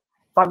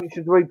something you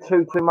should read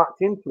too much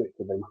into it,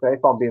 to be fair,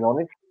 if I'm being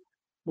honest.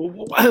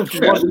 Well, not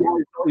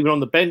even on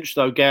the bench,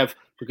 though, Gav,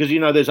 because,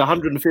 there's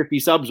 150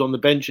 subs on the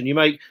bench, and you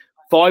make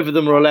 5 of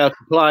them are allowed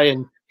to play,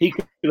 and he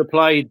could have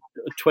played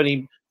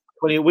 20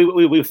 we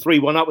were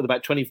 3-1 up with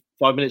about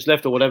 25 minutes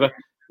left or whatever.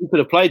 He could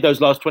have played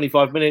those last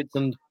 25 minutes,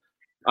 and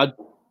But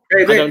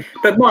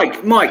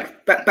Mike,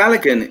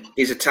 Balogun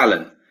is a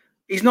talent.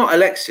 He's not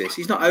Alexis.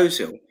 He's not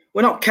Ozil.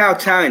 We're not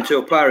kowtowing to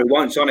a player who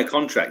won't sign a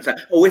contract. Like,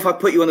 if I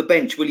put you on the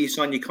bench, will you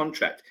sign your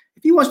contract?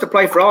 If he wants to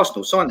play for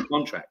Arsenal, sign the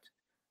contract.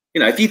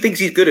 If he thinks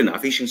he's good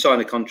enough, he should sign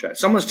a contract.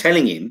 Someone's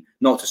telling him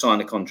not to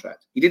sign a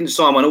contract. He didn't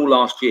sign one all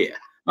last year.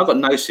 I've got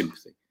no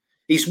sympathy.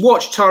 He's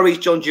watched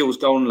Tyrese John Gills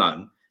go on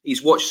loan.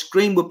 He's watched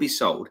Greenwood be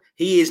sold.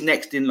 He is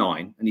next in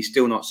line, and he's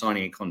still not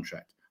signing a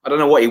contract. I don't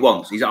know what he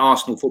wants. He's at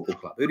Arsenal Football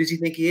Club. Who does he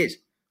think he is?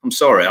 I'm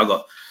sorry. I've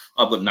got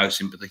no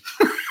sympathy.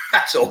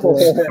 That's all.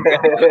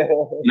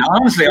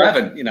 Honestly, I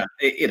haven't.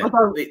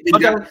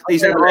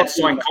 These athletes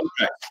sign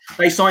contracts.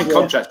 They sign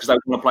contracts because they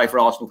want to play for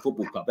Arsenal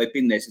Football Club. They've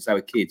been there since they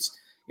were kids.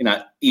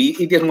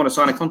 He doesn't want to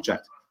sign a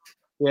contract.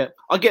 Yeah,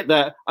 I get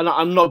that, and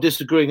I'm not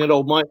disagreeing at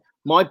all.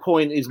 My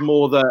point is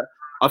more that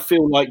I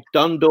feel like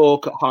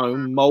Dundalk at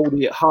home,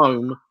 Mouldy at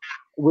home,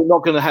 we're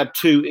not going to have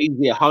two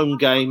easier home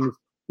games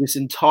this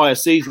entire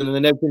season, and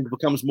then everything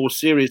becomes more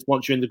serious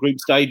once you're in the group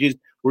stages.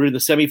 We're in the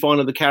semi-final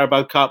of the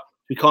Carabao Cup.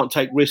 We can't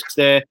take risks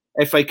there.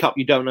 FA Cup,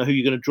 you don't know who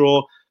you're going to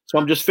draw. So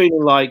I'm just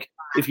feeling like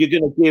if you're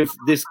going to give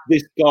this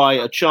guy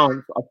a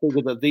chance, I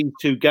figure that these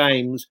two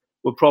games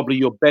were probably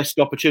your best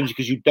opportunity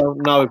because you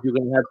don't know if you're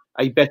going to have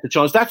a better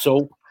chance. That's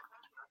all.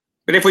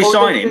 But if we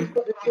sign him,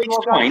 if he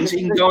signs,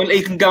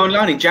 he can go on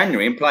loan in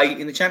January and play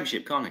in the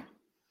Championship, can't he?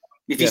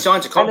 If he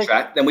signs a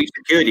contract, then we've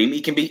secured him.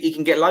 He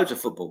can get loads of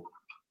football.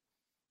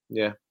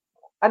 Yeah,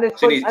 and there's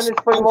three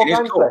more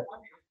games left.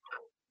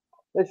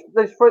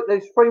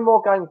 There's three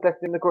more games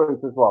left in the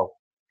group as well.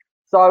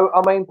 So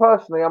I mean,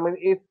 personally,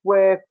 if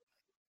we're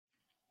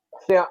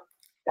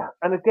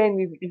and again,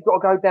 you've got to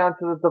go down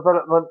to the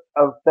development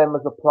of them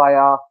as a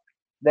player,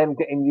 them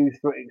getting used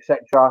to it,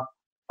 etc.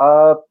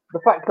 The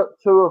fact that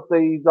two of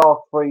the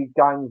last three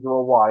games are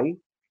away,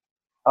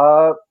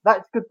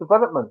 that's good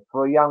development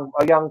for a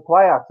young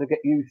player to get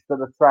used to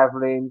the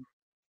travelling,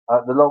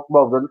 the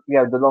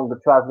longer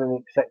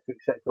travelling,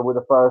 etc., with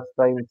the first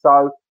team.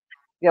 So,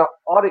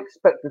 I'd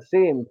expect to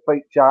see him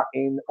feature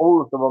in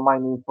all of the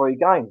remaining three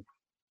games.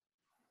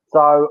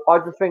 So I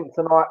just think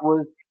tonight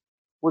was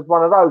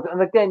one of those.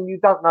 And again, you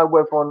don't know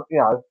whether,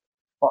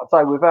 like I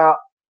say, without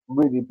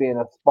really being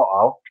a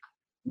spotter,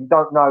 you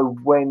don't know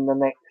when the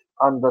next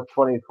under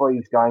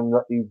 23s game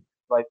that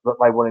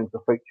they want him to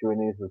feature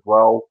in is as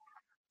well.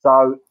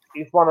 So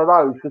it's one of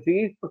those because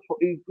he's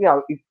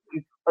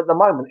at the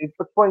moment he's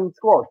between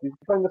squads. He's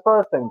between the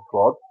first team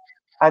squad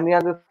and the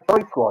under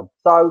 3 squad.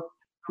 So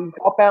he's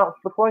got to bounce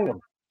between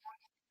them.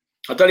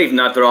 I don't even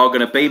know if there are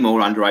going to be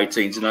more under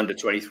 18s and under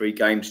 23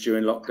 games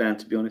during lockdown.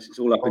 To be honest, it's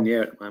all up in the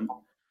air at the moment.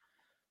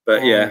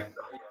 But yeah,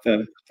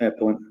 fair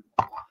point.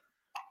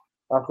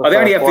 I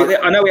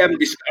know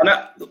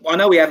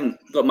we haven't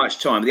got much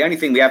time. The only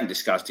thing we haven't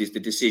discussed is the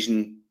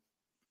decision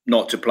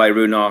not to play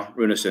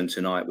Runarsson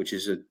tonight, which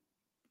was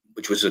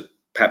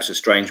perhaps a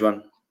strange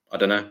one. I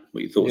don't know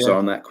what your thoughts are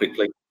on that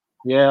quickly.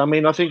 Yeah,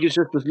 I think it's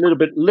just a little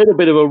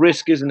bit of a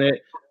risk, isn't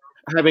it?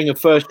 Having a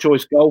first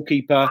choice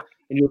goalkeeper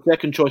and your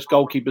second choice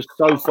goalkeeper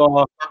so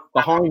far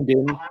behind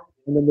him,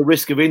 and then the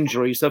risk of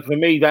injury. So for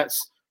me,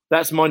 that's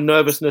my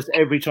nervousness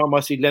every time I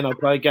see Leno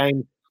play a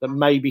game that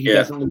maybe he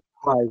doesn't need to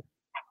play.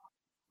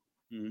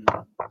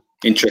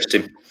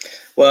 Interesting.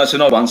 Well, that's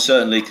another one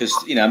certainly because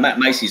Matt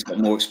Macey's got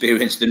more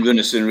experience than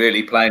Runarsson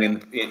really playing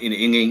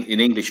in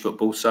English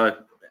football. So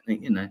I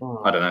don't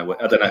know.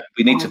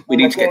 We need to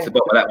get to the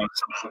bottom of that one.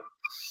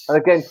 And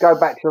again, to go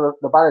back to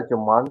the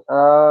Balogun one,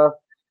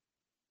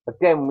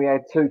 again we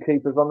had two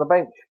keepers on the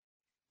bench.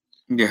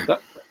 Yeah,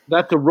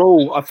 that's a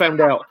rule. I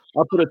found out.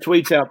 I put a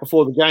tweet out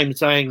before the game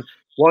saying,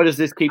 "Why does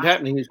this keep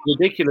happening? It's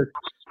ridiculous."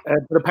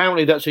 But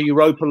apparently, that's a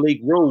Europa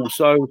League rule.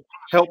 So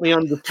help me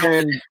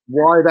understand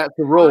why that's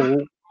a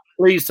rule.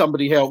 Please,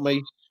 somebody help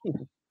me.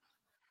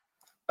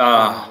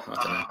 I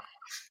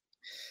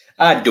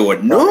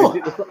don't know.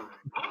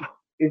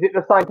 Is it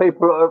the same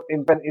people that have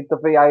invented the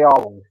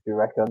VAR rules, do you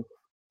reckon?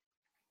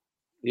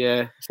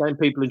 Yeah, same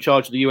people in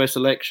charge of the US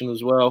election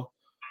as well.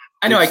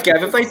 Anyway, Gav,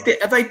 have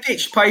they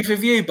ditched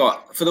pay-per-view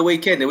for the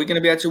weekend? Are we going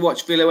to be able to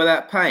watch Villa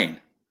without paying?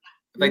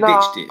 Have they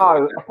ditched it?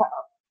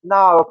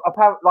 No.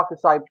 Apparently, like I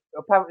say,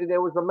 apparently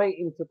there was a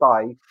meeting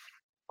today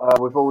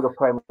with all the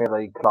Premier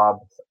League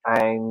clubs,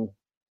 and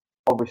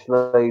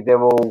obviously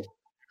they're all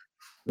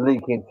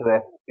leaking to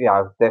their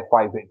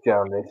favourite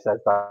journalists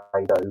as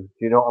they do. Do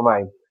you know what I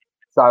mean?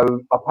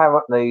 So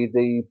apparently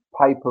the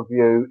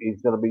pay-per-view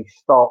is going to be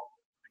stopped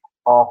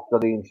after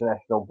the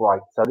international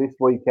break. So this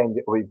weekend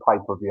it will be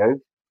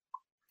pay-per-view.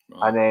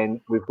 Right. And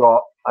then we've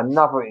got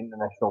another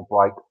international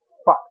break.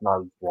 Fuck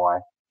knows why.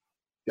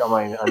 Do you know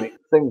what I mean? And it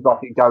seems like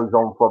it goes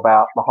on for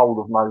about the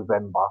whole of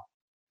November,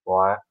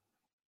 right?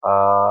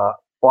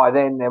 By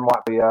then there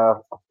might be a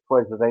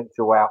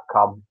presidential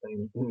outcome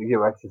in the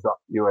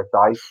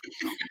USA.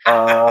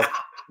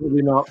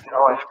 Maybe not.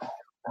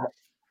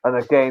 And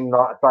again,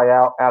 like I say,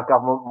 our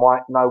government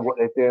might know what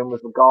they're doing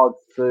with regards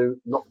to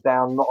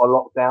lockdown. Not a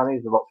lockdown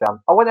is a lockdown.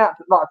 I went out,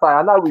 like I say,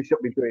 I know we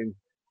should be doing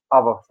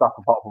other stuff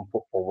apart from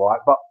football, right?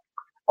 But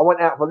I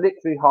went out for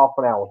literally half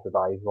an hour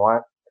today,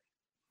 right?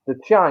 The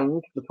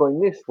change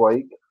between this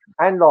week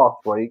and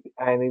last week,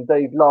 and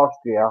indeed last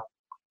year,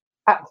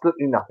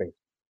 absolutely nothing.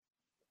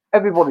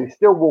 Everybody's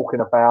still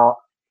walking about.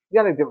 The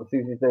only difference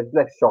is there's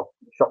less shops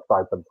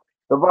open.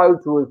 The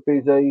roads were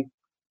busy.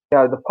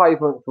 The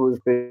pavements were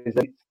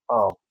busy.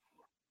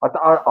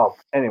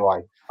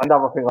 Anyway,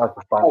 another thing I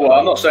just found. Well,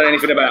 I'm not saying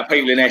anything about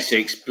people in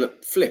Essex,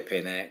 but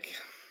flipping heck.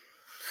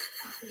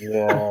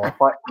 Yeah,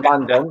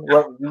 London,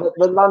 the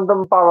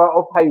London Borough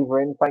of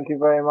Havering. Thank you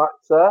very much,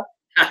 sir.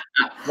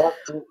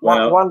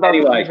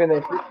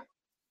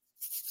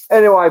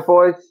 Anyway,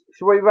 boys,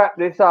 shall we wrap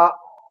this up?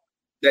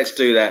 Let's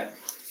do that.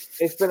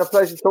 It's been a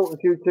pleasure talking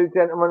to you two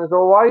gentlemen as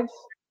always.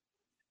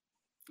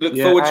 Look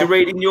forward to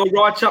reading your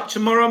write-up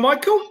tomorrow,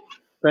 Michael.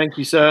 Thank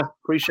you, sir.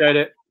 Appreciate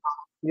it.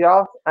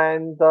 Yeah,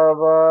 and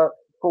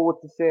forward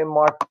to seeing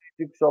my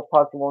jigsaw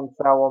puzzle on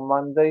sale on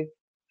Monday.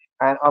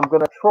 And I'm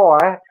going to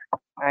try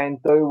and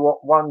do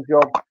what one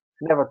job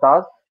never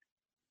does,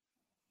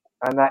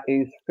 and that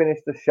is finish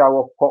the show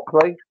off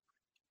properly.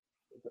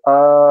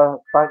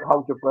 Don't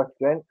hold your breath,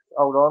 gents.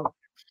 Hold on.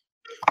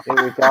 Here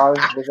we go.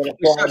 We're going to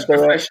try and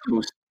do it.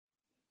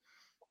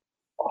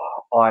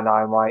 Oh, I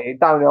know, mate. It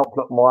don't help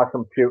that my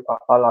computer,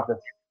 I like to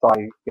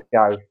say,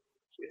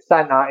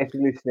 Santa, if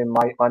you're listening,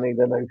 mate, I need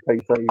a new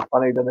PC. I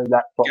need a new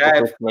laptop for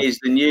Christmas.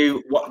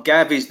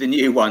 Gav is the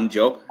new one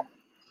job.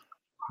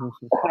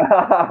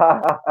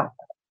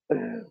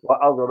 Well,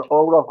 hold on.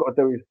 All I've got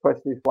to do is press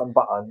this one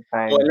button.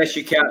 And unless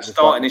you count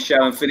starting the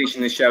show and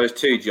finishing the show as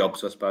 2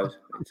 jobs, I suppose.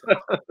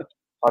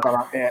 I don't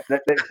know. Yeah,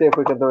 let's see if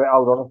we can do it.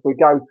 Hold on. If we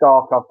go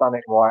dark, I've done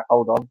it right.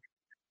 Hold on.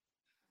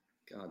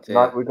 God,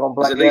 no, we've gone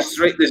black. There's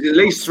at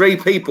least three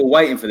people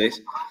waiting for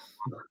this.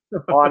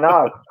 I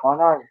know.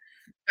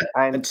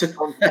 And it's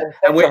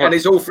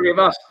all 3 of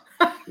us.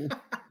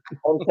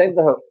 On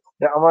tenterhooks.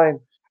 You know what I mean?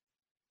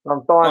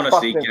 I'm dying.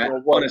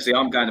 Honestly,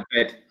 I'm going to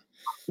bed.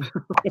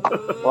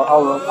 Well,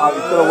 hold on. Oh,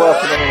 it's going to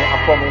work in a minute, I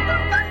promise.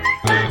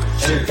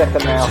 Any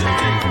second now.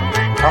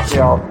 Up the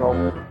Arsenal.